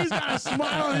motherfucker." He's got a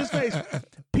smile on his face.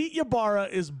 Pete Ybarra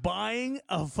is buying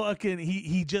a fucking.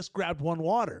 He just grabbed one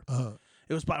water.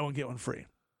 It was buy one get one free.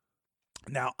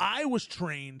 Now I was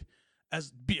trained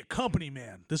as be a company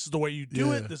man. This is the way you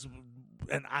do it.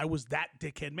 And I was that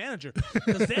dickhead manager.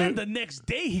 Because then the next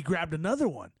day he grabbed another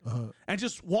one and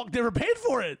just never paid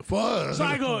for it. Fuck. So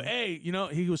I go, "Hey,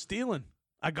 he was stealing.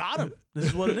 I got him. This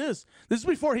is what it is." This is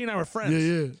before he and I were friends.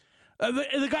 Yeah.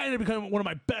 The guy ended up becoming one of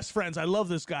my best friends. I love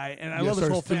this guy, and I love his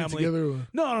whole family. Together,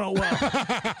 No. Well,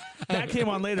 that came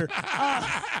on later.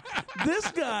 This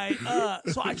guy,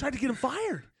 so I tried to get him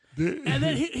fired. And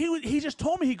then he just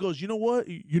told me, he goes, "You know what,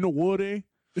 eh?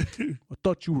 I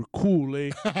thought you were cool,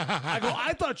 eh?" I go,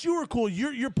 "I thought you were cool.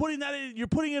 You're putting that in, you're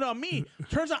putting it on me."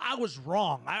 Turns out I was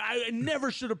wrong. I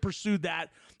never should have pursued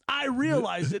that. I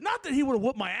realized it. Not that he would have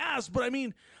whooped my ass, but I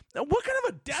mean, Now, what kind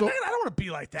of a dad? So- I don't want to be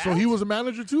like that. So he was a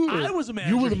manager too? or- I was a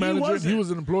manager. You were the He manager and he wasn't.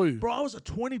 was an employee. Bro, I was a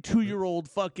 22-year-old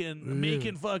fucking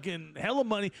making fucking hella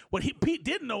money. What Pete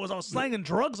didn't know was I was slanging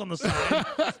drugs on the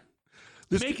side,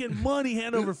 making money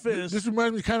hand over fist. This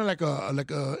reminds me kind of like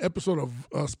a episode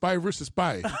of Spy versus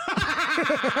Spy.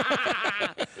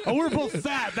 Oh, we're both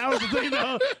fat. That was the thing,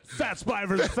 though. Fat spy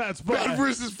versus fat spy. Fat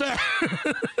versus fat.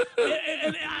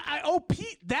 And I owe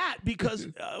Pete that because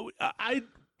I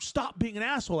stopped being an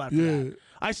asshole after that.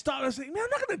 I stopped. I was like, man, I'm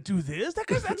not gonna do this. That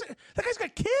guy's got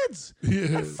kids.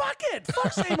 Yeah. And fuck it.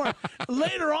 Fuck Seymour.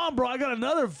 Later on, bro, I got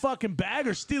another fucking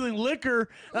bagger stealing liquor.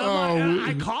 And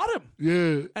I caught him.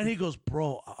 Yeah. And he goes,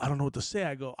 bro, I don't know what to say.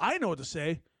 I go, I know what to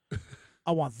say.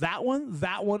 I want that one,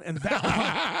 and that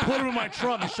one. Put them in my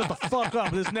trunk and shut the fuck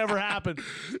up. This never happened.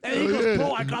 And he goes,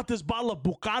 bro, I got this bottle of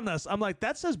Bucanas. I'm like,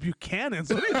 that says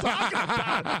Buchanan's. What are you talking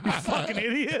about? You fucking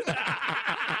idiot.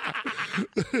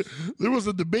 There was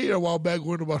a debate a while back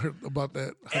going about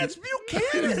that. It's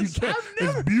Buchanan's.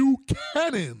 It's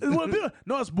Buchanan.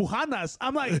 No, it's Bucanas.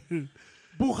 I'm like,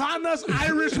 Bucanas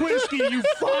Irish whiskey, you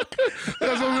fuck. That's what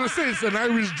I was gonna say. It's an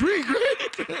Irish drink,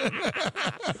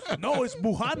 right? No, it's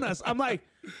Bucanas. I'm like,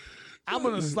 I'm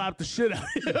gonna slap the shit out of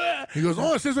you. He goes,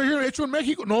 oh, it says right here, hecho en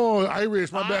Mexico. No,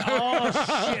 Irish, my bad. Oh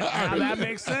shit! Now that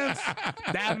makes sense.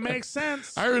 That makes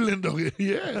sense. Ireland, okay.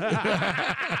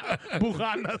 Yeah.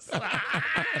 Bucanas.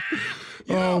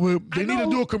 Well, they need to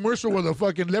do a commercial with a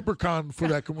fucking leprechaun for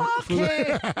that commercial.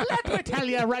 Okay, let me tell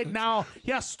you right now,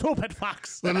 you stupid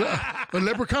fox. A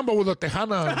leprechaun, but with a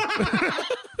tejana.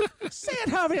 Say it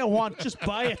however you want, just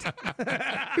buy it.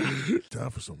 Time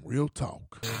for some real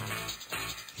talk.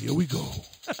 Here we go.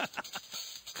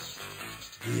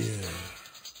 Yeah.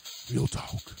 Real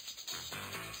talk.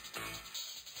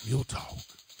 Real talk.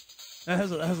 That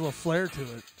has a little flair to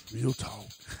it. Real talk.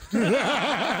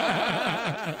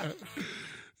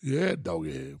 Yeah,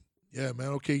 doggy. Yeah, man.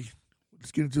 Okay.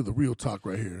 Let's get into the real talk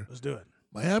right here. Let's do it.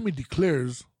 Miami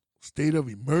declares state of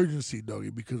emergency, doggy,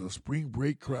 because of spring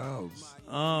break crowds.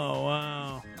 Oh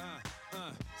wow.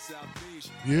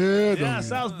 Yeah, Yeah, doggy.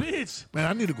 South Beach. Man,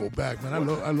 I need to go back, man.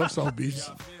 I love South Beach.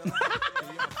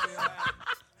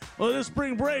 Well, this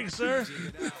spring break, sir.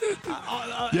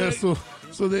 Yeah, so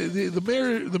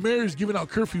the mayor is giving out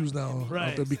curfews now, out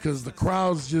Right. there because the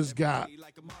crowds just got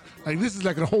like this is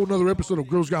like a whole nother episode of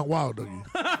Girls Gone Wild, doggy.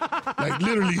 Like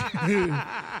literally,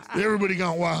 everybody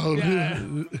gone wild. Yeah.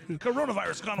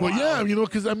 Coronavirus gone Well, wild. yeah, you know,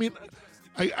 because I mean,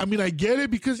 I get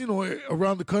it because you know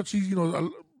around the country, you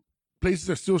know, places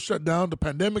are still shut down. The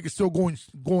pandemic is still going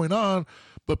on,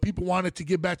 but people wanted to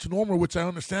get back to normal, which I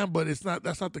understand. But it's not.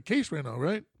 That's not the case right now,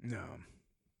 right? No.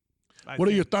 What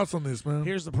are your thoughts on this, man?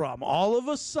 Here's the problem. All of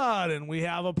a sudden, we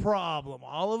have a problem.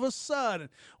 All of a sudden.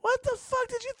 What the fuck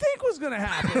did you think was going to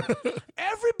happen?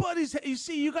 You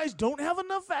see, you guys don't have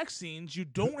enough vaccines. You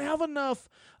don't have enough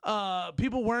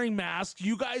people wearing masks.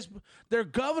 You guys, their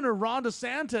governor, Ron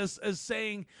DeSantis, is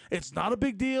saying, it's not a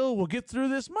big deal. We'll get through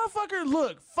this. Motherfucker,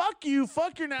 look, fuck you.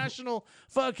 Fuck your national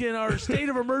fucking or state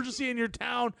of emergency in your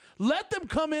town. Let them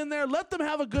come in there. Let them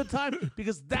have a good time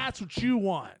because that's what you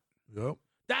want. Yep.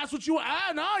 That's what you want.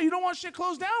 No, you don't want shit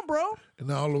closed down, bro. And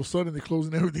now all of a sudden they're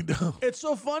closing everything down. It's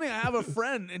so funny. I have a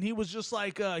friend, and he was just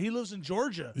like, he lives in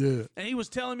Georgia. Yeah. And he was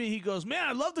telling me, he goes, man,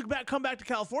 I'd love to come back to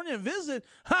California and visit.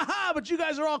 Ha ha, but you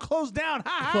guys are all closed down.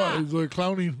 Ha ha. He's like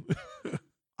clowning.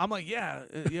 I'm like, yeah,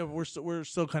 we're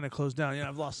still kind of closed down. Yeah,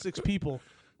 I've lost 6 people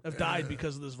have died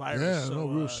because of this virus. Yeah, so, no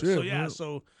real shit. So yeah, man.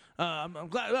 so I'm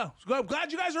glad. Well, I'm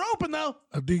glad you guys are open though.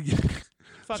 I think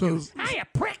Fucking, you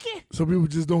pricky. some people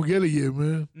just don't get it yet,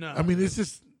 man. No. I mean, it's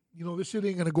just you know this shit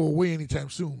ain't gonna go away anytime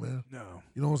soon, man. No.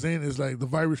 You know what I'm saying? It's like the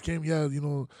virus came, yeah, you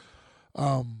know,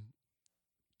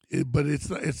 but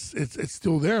it's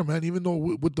still there, man. Even though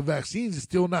with the vaccines, it's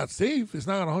still not safe. It's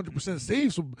not 100%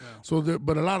 safe.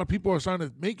 But a lot of people are starting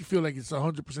to make you feel like it's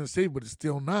 100% safe, but it's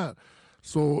still not.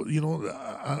 So you know,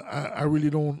 I really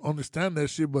don't understand that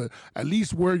shit. But at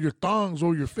least wear your thongs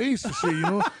over your face and shit. You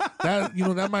know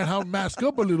that might help mask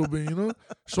up a little bit. You know,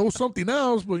 show something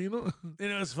else. But you know,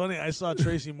 It's funny. I saw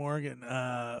Tracy Morgan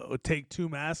would take 2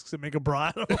 masks and make a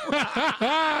bra. Cover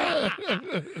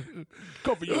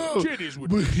your titties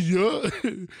with. but, yeah.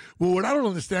 Well, what I don't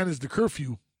understand is the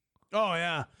curfew. Oh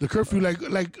yeah. The curfew,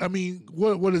 like I mean,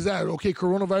 what is that? Okay,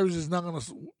 coronavirus is not gonna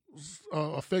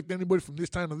affect anybody from this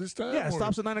time to this time. Yeah, it or-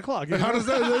 stops at 9 o'clock. How does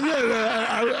that?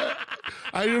 Yeah,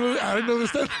 I didn't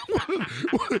understand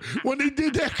when they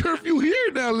did that curfew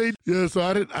here now, lady. Yeah, so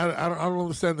I don't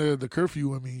understand the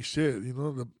curfew. I mean, shit, you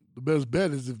know, the best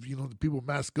bet is if you know the people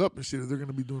mask up and shit. They're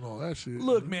gonna be doing all that shit.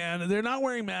 Look, man, they're not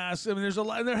wearing masks. I mean, there's a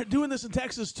lot. And they're doing this in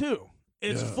Texas too.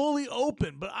 It's fully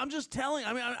open. But I'm just telling,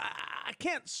 I mean, I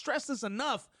can't stress this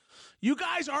enough. You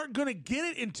guys aren't going to get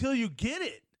it until you get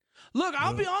it. Look,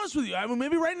 I'll be honest with you. I mean,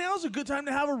 maybe right now is a good time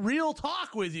to have a real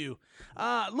talk with you.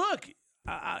 Look,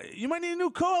 you might need a new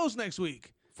co-host next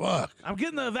week. Fuck. I'm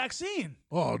getting the vaccine.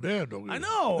 Oh, damn. Don't I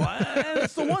know. And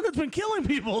it's the one that's been killing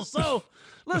people. So,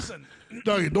 listen.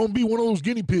 Doggy, don't be one of those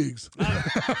guinea pigs.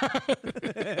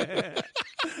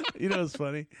 You know what's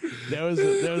funny? There was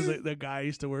the guy I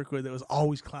used to work with that was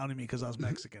always clowning me because I was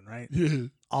Mexican, right? Yeah.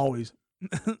 Always.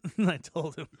 And I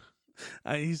told him,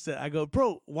 he said, I go,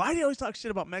 bro, why do you always talk shit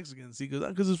about Mexicans? He goes,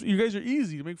 because you guys are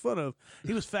easy to make fun of.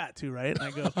 He was fat too, right? And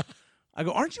I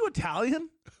go, aren't you Italian?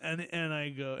 And I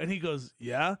go, and he goes,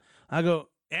 yeah. I go,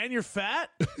 and you're fat?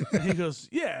 And he goes,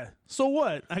 yeah. So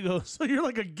what? I go, so you're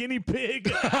like a guinea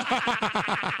pig.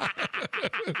 I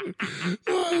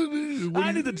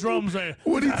need the drums there.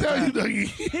 What'd he tell you, Dougie?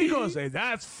 He goes, hey,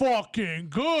 that's fucking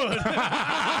good.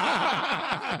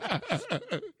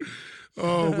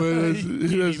 Oh, man,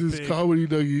 that's his comedy,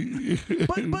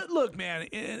 Dougie. but look, man,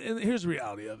 and here's the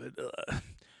reality of it.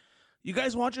 You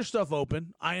guys want your stuff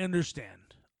open. I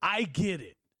understand. I get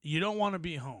it. You don't want to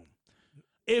be home.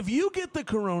 If you get the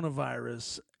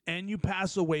coronavirus and you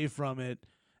pass away from it,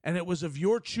 and it was of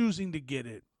your choosing to get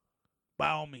it, by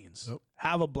all means,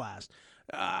 have a blast.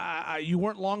 You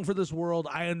weren't long for this world.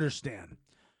 I understand.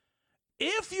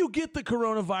 If you get the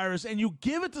coronavirus and you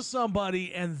give it to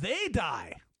somebody and they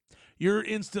die, you're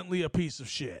instantly a piece of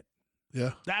shit.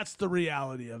 Yeah. That's the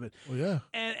reality of it. Well, yeah.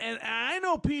 And I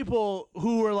know people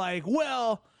who are like,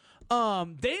 well,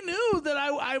 they knew that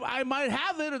I might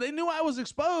have it, or they knew I was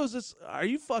exposed. Are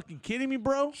you fucking kidding me,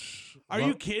 bro?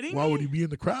 You kidding Why me? would he be in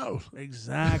the crowd?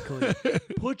 Exactly.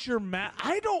 Put your mask.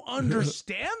 I don't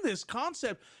understand this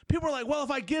concept. People are like, well,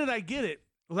 if I get it, I get it.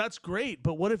 Well, that's great,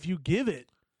 but what if you give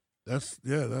it? That's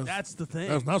the thing.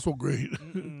 That's not so great.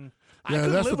 Yeah,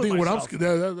 that's the thing. What I'm scared.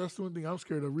 That's the one thing I'm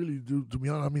scared of. Really, to be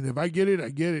honest, I mean, if I get it, I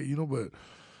get it. You know,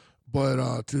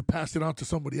 but to pass it on to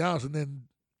somebody else and then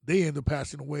they end up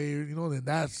passing away, you know, then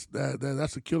that's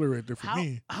a killer right there for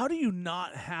me. How do you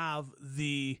not have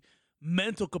the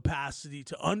mental capacity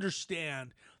to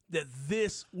understand that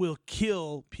this will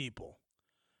kill people?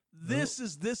 This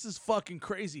is fucking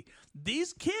crazy.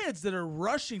 These kids that are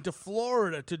rushing to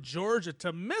Florida, to Georgia,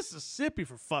 to Mississippi,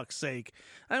 for fuck's sake.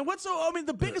 And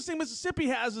the biggest thing Mississippi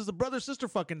has is the brother-sister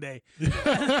fucking day. No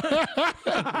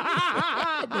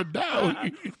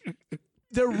doubt.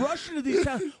 They're rushing to these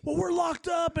towns. Well, we're locked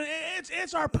up, and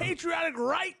it's our patriotic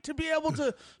right to be able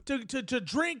to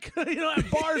drink, you know, at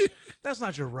bars. That's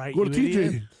not your right. Go to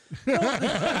TJ. No,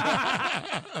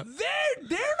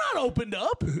 they're not opened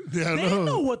up. Yeah, they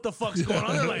know what the fuck's going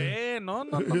on. They're like, hey, no.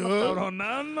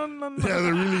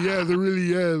 Yeah, they're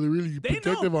really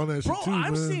protective on that shit too.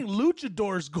 I'm man. seeing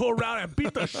luchadors go around and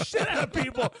beat the shit out of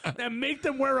people and make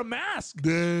them wear a mask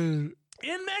Damn.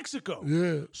 in Mexico.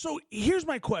 Yeah. So here's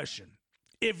my question.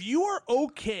 If you are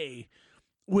okay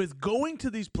with going to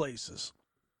these places,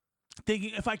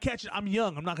 thinking if I catch it, I'm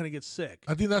young, I'm not going to get sick.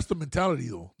 I think that's the mentality,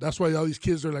 though. That's why all these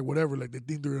kids are like whatever, like they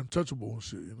think they're untouchable and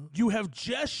shit, you know? You have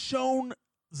just shown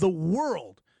the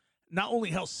world not only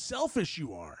how selfish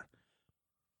you are,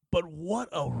 but what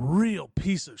a real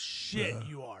piece of shit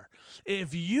you are.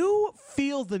 If you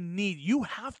feel the need, you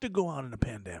have to go out in a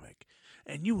pandemic,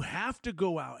 and you have to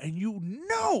go out, and you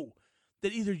know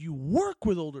that either you work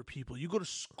with older people, you go to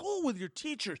school with your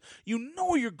teachers, you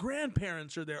know your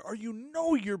grandparents are there, or you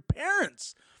know your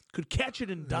parents could catch it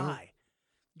and die.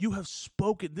 You have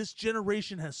spoken. This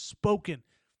generation has spoken.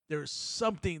 There is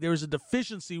a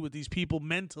deficiency with these people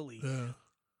mentally. Yeah.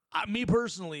 Me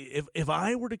personally, if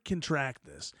I were to contract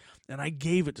this and I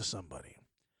gave it to somebody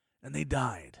and they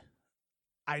died,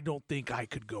 I don't think I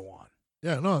could go on.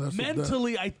 Yeah, no. That's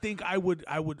mentally, I think I would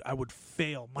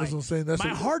fail. That's what I'm saying. My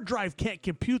hard drive can't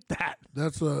compute that.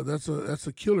 That's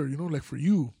a killer. You know, like for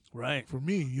you, right? For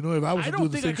me, you know, if I was to do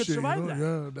the same shit, survive you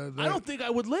know, that. I don't think I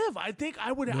would live. I think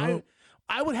I would.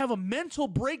 I would have a mental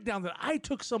breakdown that I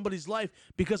took somebody's life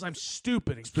because I'm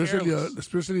stupid and careless.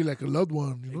 Especially like a loved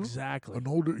one, you know, exactly. An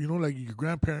older, you know, like your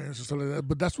grandparents and stuff like that.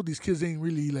 But that's what these kids ain't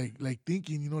really like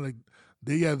thinking. You know, like.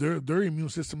 Their immune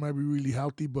system might be really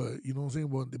healthy, but you know what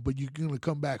I'm saying? But you're going to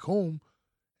come back home,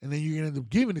 and then you're going to end up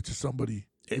giving it to somebody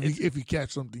if you catch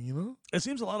something, you know? It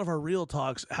seems a lot of our real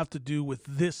talks have to do with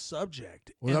this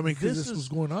subject. Well, I mean, because this is what's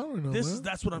going on right now, man.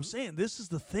 That's what I'm saying. This is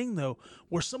the thing, though,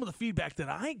 where some of the feedback that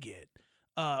I get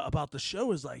about the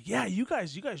show is like, yeah, you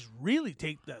guys really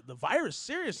take the virus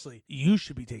seriously. You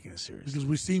should be taking it seriously. Because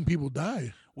we've seen people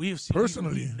die. We have seen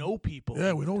personally. We know people.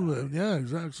 Yeah, we know that. Yeah,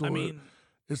 exactly. So, I mean...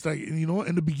 It's like, you know,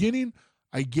 in the beginning,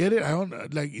 I get it. I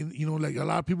don't like like a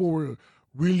lot of people were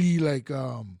really like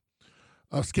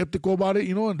skeptical about it,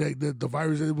 and the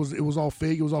virus it was all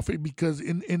fake. It was all fake because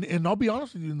and I'll be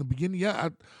honest with you, in the beginning, yeah,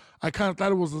 I kind of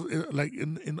thought it was like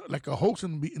in like a hoax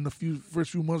in the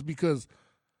first few months because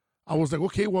I was like,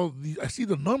 okay, well, I see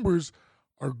the numbers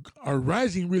are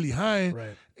rising really high,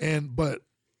 right. But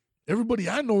everybody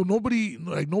I know,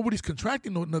 nobody's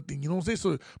contracting nothing. You know what I'm saying?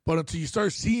 So, but until you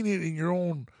start seeing it in your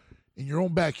own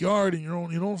backyard, in your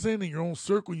own, you know what I'm saying, in your own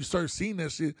circle, you start seeing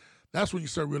that shit. That's when you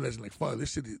start realizing, like, fuck,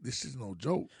 this is no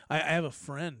joke. I have a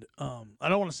friend. I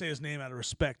don't want to say his name out of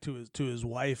respect to his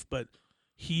wife, but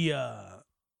he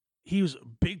was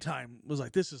big time. Was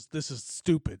like, this is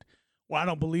stupid. Well, I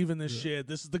don't believe in this shit.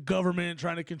 This is the government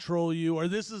trying to control you, or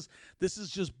this is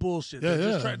just bullshit.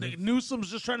 Newsom's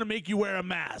just trying to make you wear a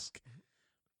mask.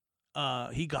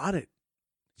 He got it,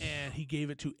 and he gave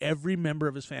it to every member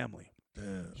of his family.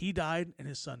 Damn. He died, and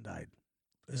his son died.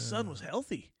 His son was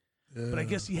healthy, Yeah. but I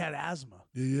guess he had asthma.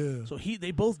 Yeah. So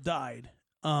they both died.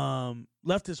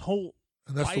 Left his whole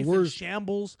and that's life the worst. in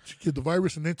shambles. You get the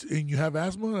virus and you have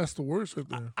asthma. That's the worst right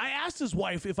there. I asked his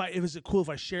wife if is it cool if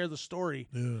I share the story.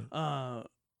 Yeah.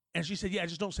 And she said, "Yeah,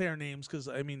 just don't say our names because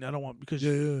I don't want because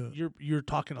Yeah. you're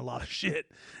talking a lot of shit."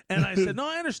 And I said, "No,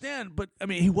 I understand, but I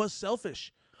mean, he was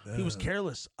selfish. Yeah. He was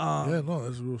careless." Yeah, no,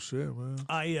 that's real shit, man.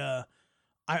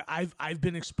 I've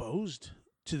been exposed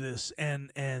to this,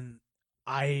 and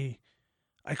I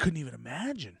couldn't even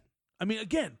imagine. I mean,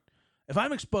 again, if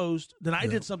I'm exposed, then I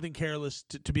did something careless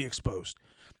to be exposed.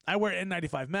 I wear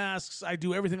N95 masks. I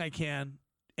do everything I can,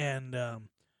 and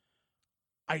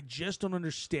I just don't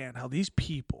understand how these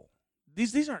people.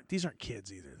 These aren't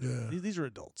kids either. Yeah. These are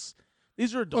adults.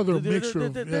 These are adults. Oh,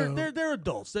 They're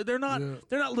adults. They're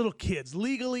not little kids.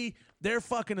 Legally, they're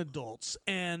fucking adults,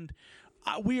 and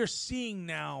we are seeing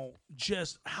now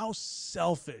just how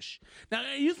selfish. Now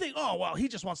you think, oh well, he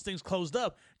just wants things closed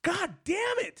up. God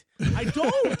damn it, I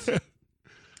don't.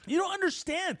 You don't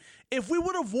understand. If we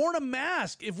would have worn a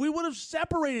mask, if we would have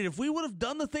separated, if we would have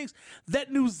done the things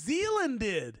that New Zealand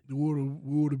did, we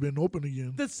would have been open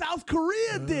again. that South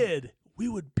Korea did, we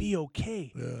would be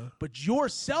okay. Yeah. But you're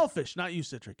selfish, not you,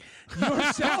 Citric.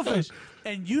 You're selfish,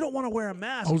 and you don't want to wear a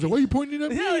mask. I was like, why are you pointing at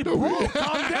me? Yeah, like, bro,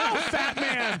 calm down, fat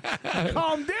man.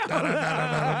 Calm down.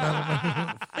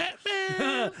 Fat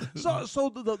man. So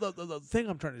the thing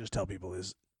I'm trying to just tell people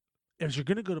is, if you're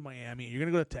going to go to Miami, you're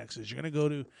going to go to Texas, you're going to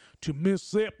go to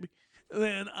Mississippi,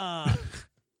 then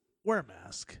wear a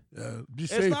mask. Yeah, be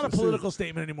It's safe. not a political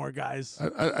statement anymore, guys.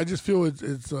 I just feel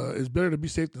it's better to be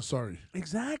safe than sorry.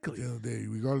 Exactly. At the end of the day,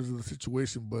 regardless of the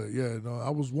situation. But yeah, no, I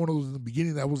was one of those in the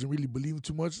beginning that I wasn't really believing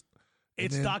too much.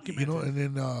 It's documented. And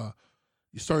then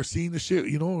you start seeing the shit,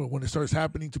 when it starts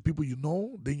happening to people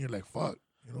then you're like, fuck,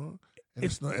 And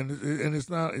it's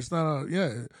not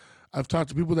I've talked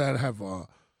to people that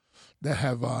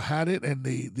have had it and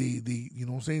they you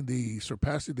know what I'm saying, they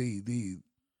surpassed it, they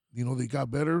got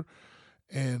better,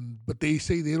 but they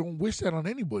say they don't wish that on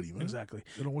anybody, man. Exactly.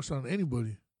 They don't wish that on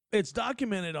anybody. It's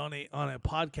documented on a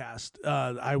podcast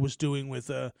I was doing with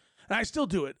and I still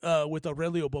do it with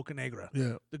Aurelio Bocanegra.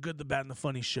 Yeah. The Good, the Bad, and the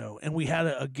Funny show. And we had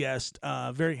a guest,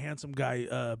 very handsome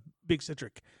guy, Big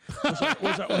Citric,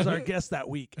 was our guest that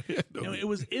week. Yeah, it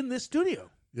was in this studio.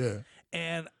 Yeah.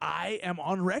 And I am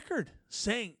on record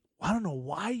saying, I don't know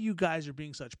why you guys are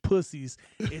being such pussies.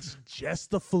 It's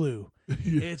just the flu.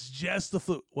 Yeah. It's just the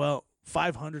flu. Well,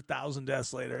 500,000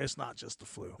 deaths later, it's not just the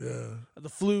flu. Yeah. The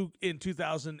flu in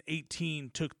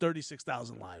 2018 took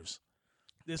 36,000 lives.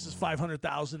 This is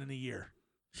 500,000 in a year.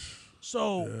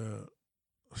 So,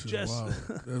 just wow.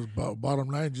 That's bottom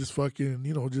line. Just fucking,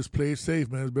 just play it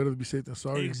safe, man. It's better to be safe than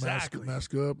sorry. Exactly.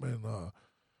 Mask up,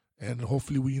 and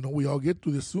hopefully we all get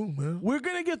through this soon, man. We're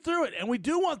gonna get through it, and we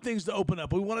do want things to open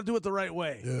up. We want to do it the right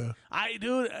way. Yeah, I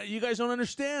do. You guys don't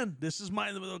understand. This is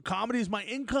comedy is my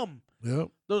income. Yep.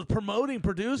 Those promoting,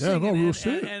 producing, real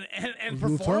shit. and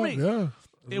performing. Yeah.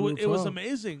 It was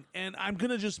amazing, and I'm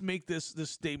gonna just make this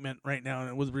statement right now,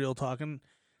 and with real talking,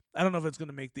 I don't know if it's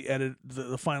gonna make the edit,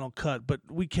 the final cut, but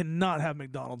we cannot have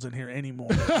McDonald's in here anymore.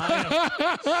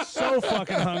 I am so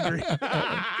fucking hungry.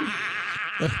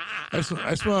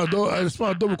 I smell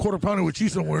a double quarter pounder with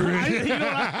cheese somewhere.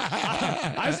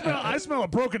 I smell a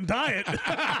broken diet.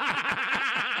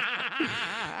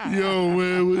 Yo,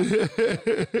 man.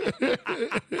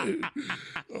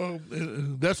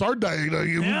 That's our diet.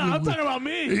 Yeah, I'm talking about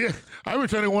me. Yeah, I've been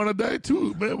trying to want a diet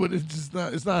too, man, but it's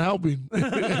not helping.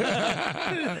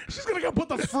 She's gonna go put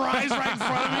the fries right in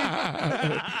front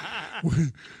of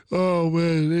me. Oh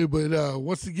man, hey, but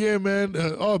once again, man.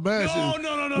 No.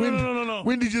 No.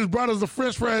 Wendy just brought us the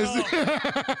French fries.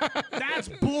 That's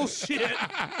bullshit. bullshit.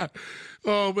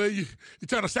 Oh man, you're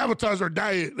trying to sabotage our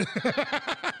diet.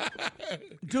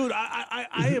 Dude,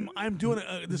 I'm doing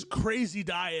this crazy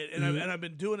diet, and I've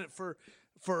been doing it for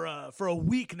a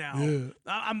week now. Yeah.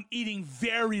 I'm eating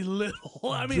very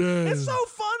little. I mean, Damn. it's so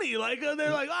funny. Like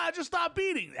they're like, just stop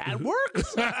eating. That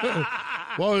works.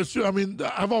 Well, it's true. I mean,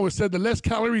 I've always said the less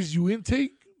calories you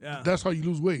intake, that's how you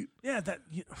lose weight. Yeah,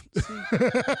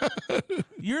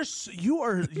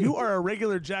 you are a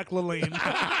regular Jack LaLanne.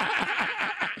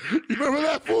 You remember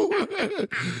that fool?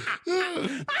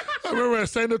 I remember I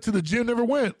signed up to the gym, never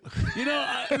went. You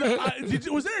know,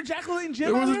 was there a Jack LaLanne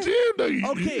gym? There was a gym.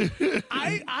 Okay,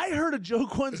 I heard a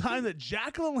joke one time that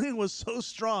Jack LaLanne was so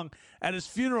strong at his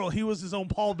funeral he was his own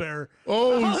pallbearer.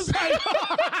 Oh, I was like,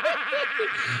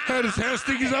 had his hand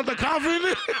stickies out the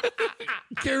coffin,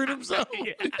 carrying himself.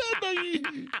 Yeah.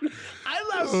 I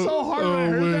laughed so hard when I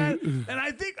heard man. that, and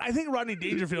I think Rodney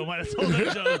Dangerfield might have told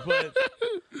that joke, but.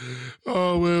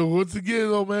 Oh well, once again,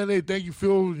 though, man, hey, thank you,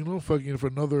 Phil. You know, fucking for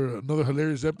another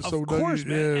hilarious episode. Of course,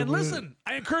 man. Yeah, and listen,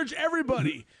 I encourage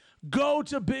everybody. Go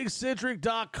to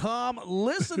BigCitric.com,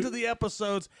 listen to the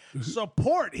episodes,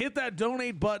 support, hit that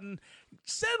donate button,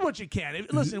 send what you can.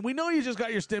 Listen, we know you just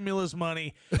got your stimulus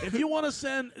money. If you want to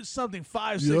send something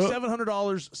 $500, $600,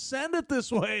 $700, send it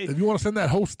this way. If you want to send that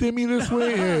whole stimmy this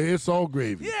way, yeah, it's all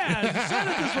gravy. Yeah, send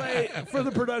it this way for the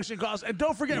production costs. And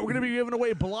don't forget, we're going to be giving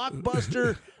away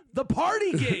Blockbuster, the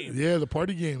party game. Yeah, the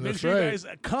party game. That's right. Make sure you guys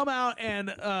come out and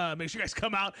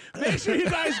make sure you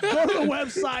guys go to the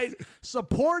website,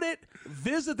 support it,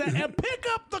 visit that, and pick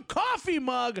up the coffee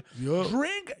mug. Yep.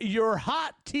 Drink your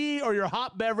hot tea or your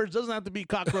hot beverage. Doesn't have to be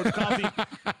cockroach coffee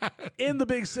in the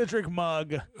Big Citric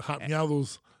mug. Hot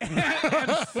meows.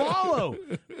 And follow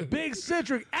Big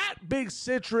Citric at Big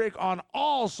Citric on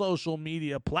all social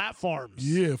media platforms.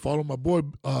 Yeah, follow my boy,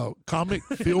 comic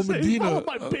Phil Medina. Follow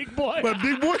my big boy. My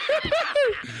big boy.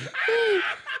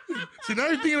 See, now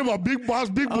you're thinking about Big Boss,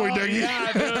 Big Boy, Dougie.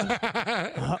 Yeah,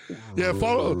 dude. Yeah,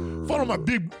 follow my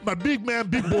big man,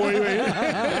 Big Boy.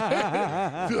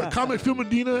 Comic Phil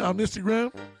Medina on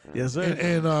Instagram. Yes, sir.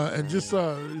 And just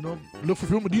look for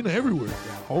Phil Medina everywhere.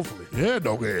 Hopefully. Yeah,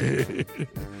 okay.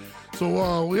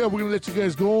 So we're gonna let you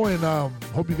guys go, and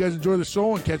hope you guys enjoy the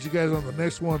show, and catch you guys on the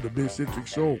next one, the Big Citric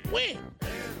Show. Wait.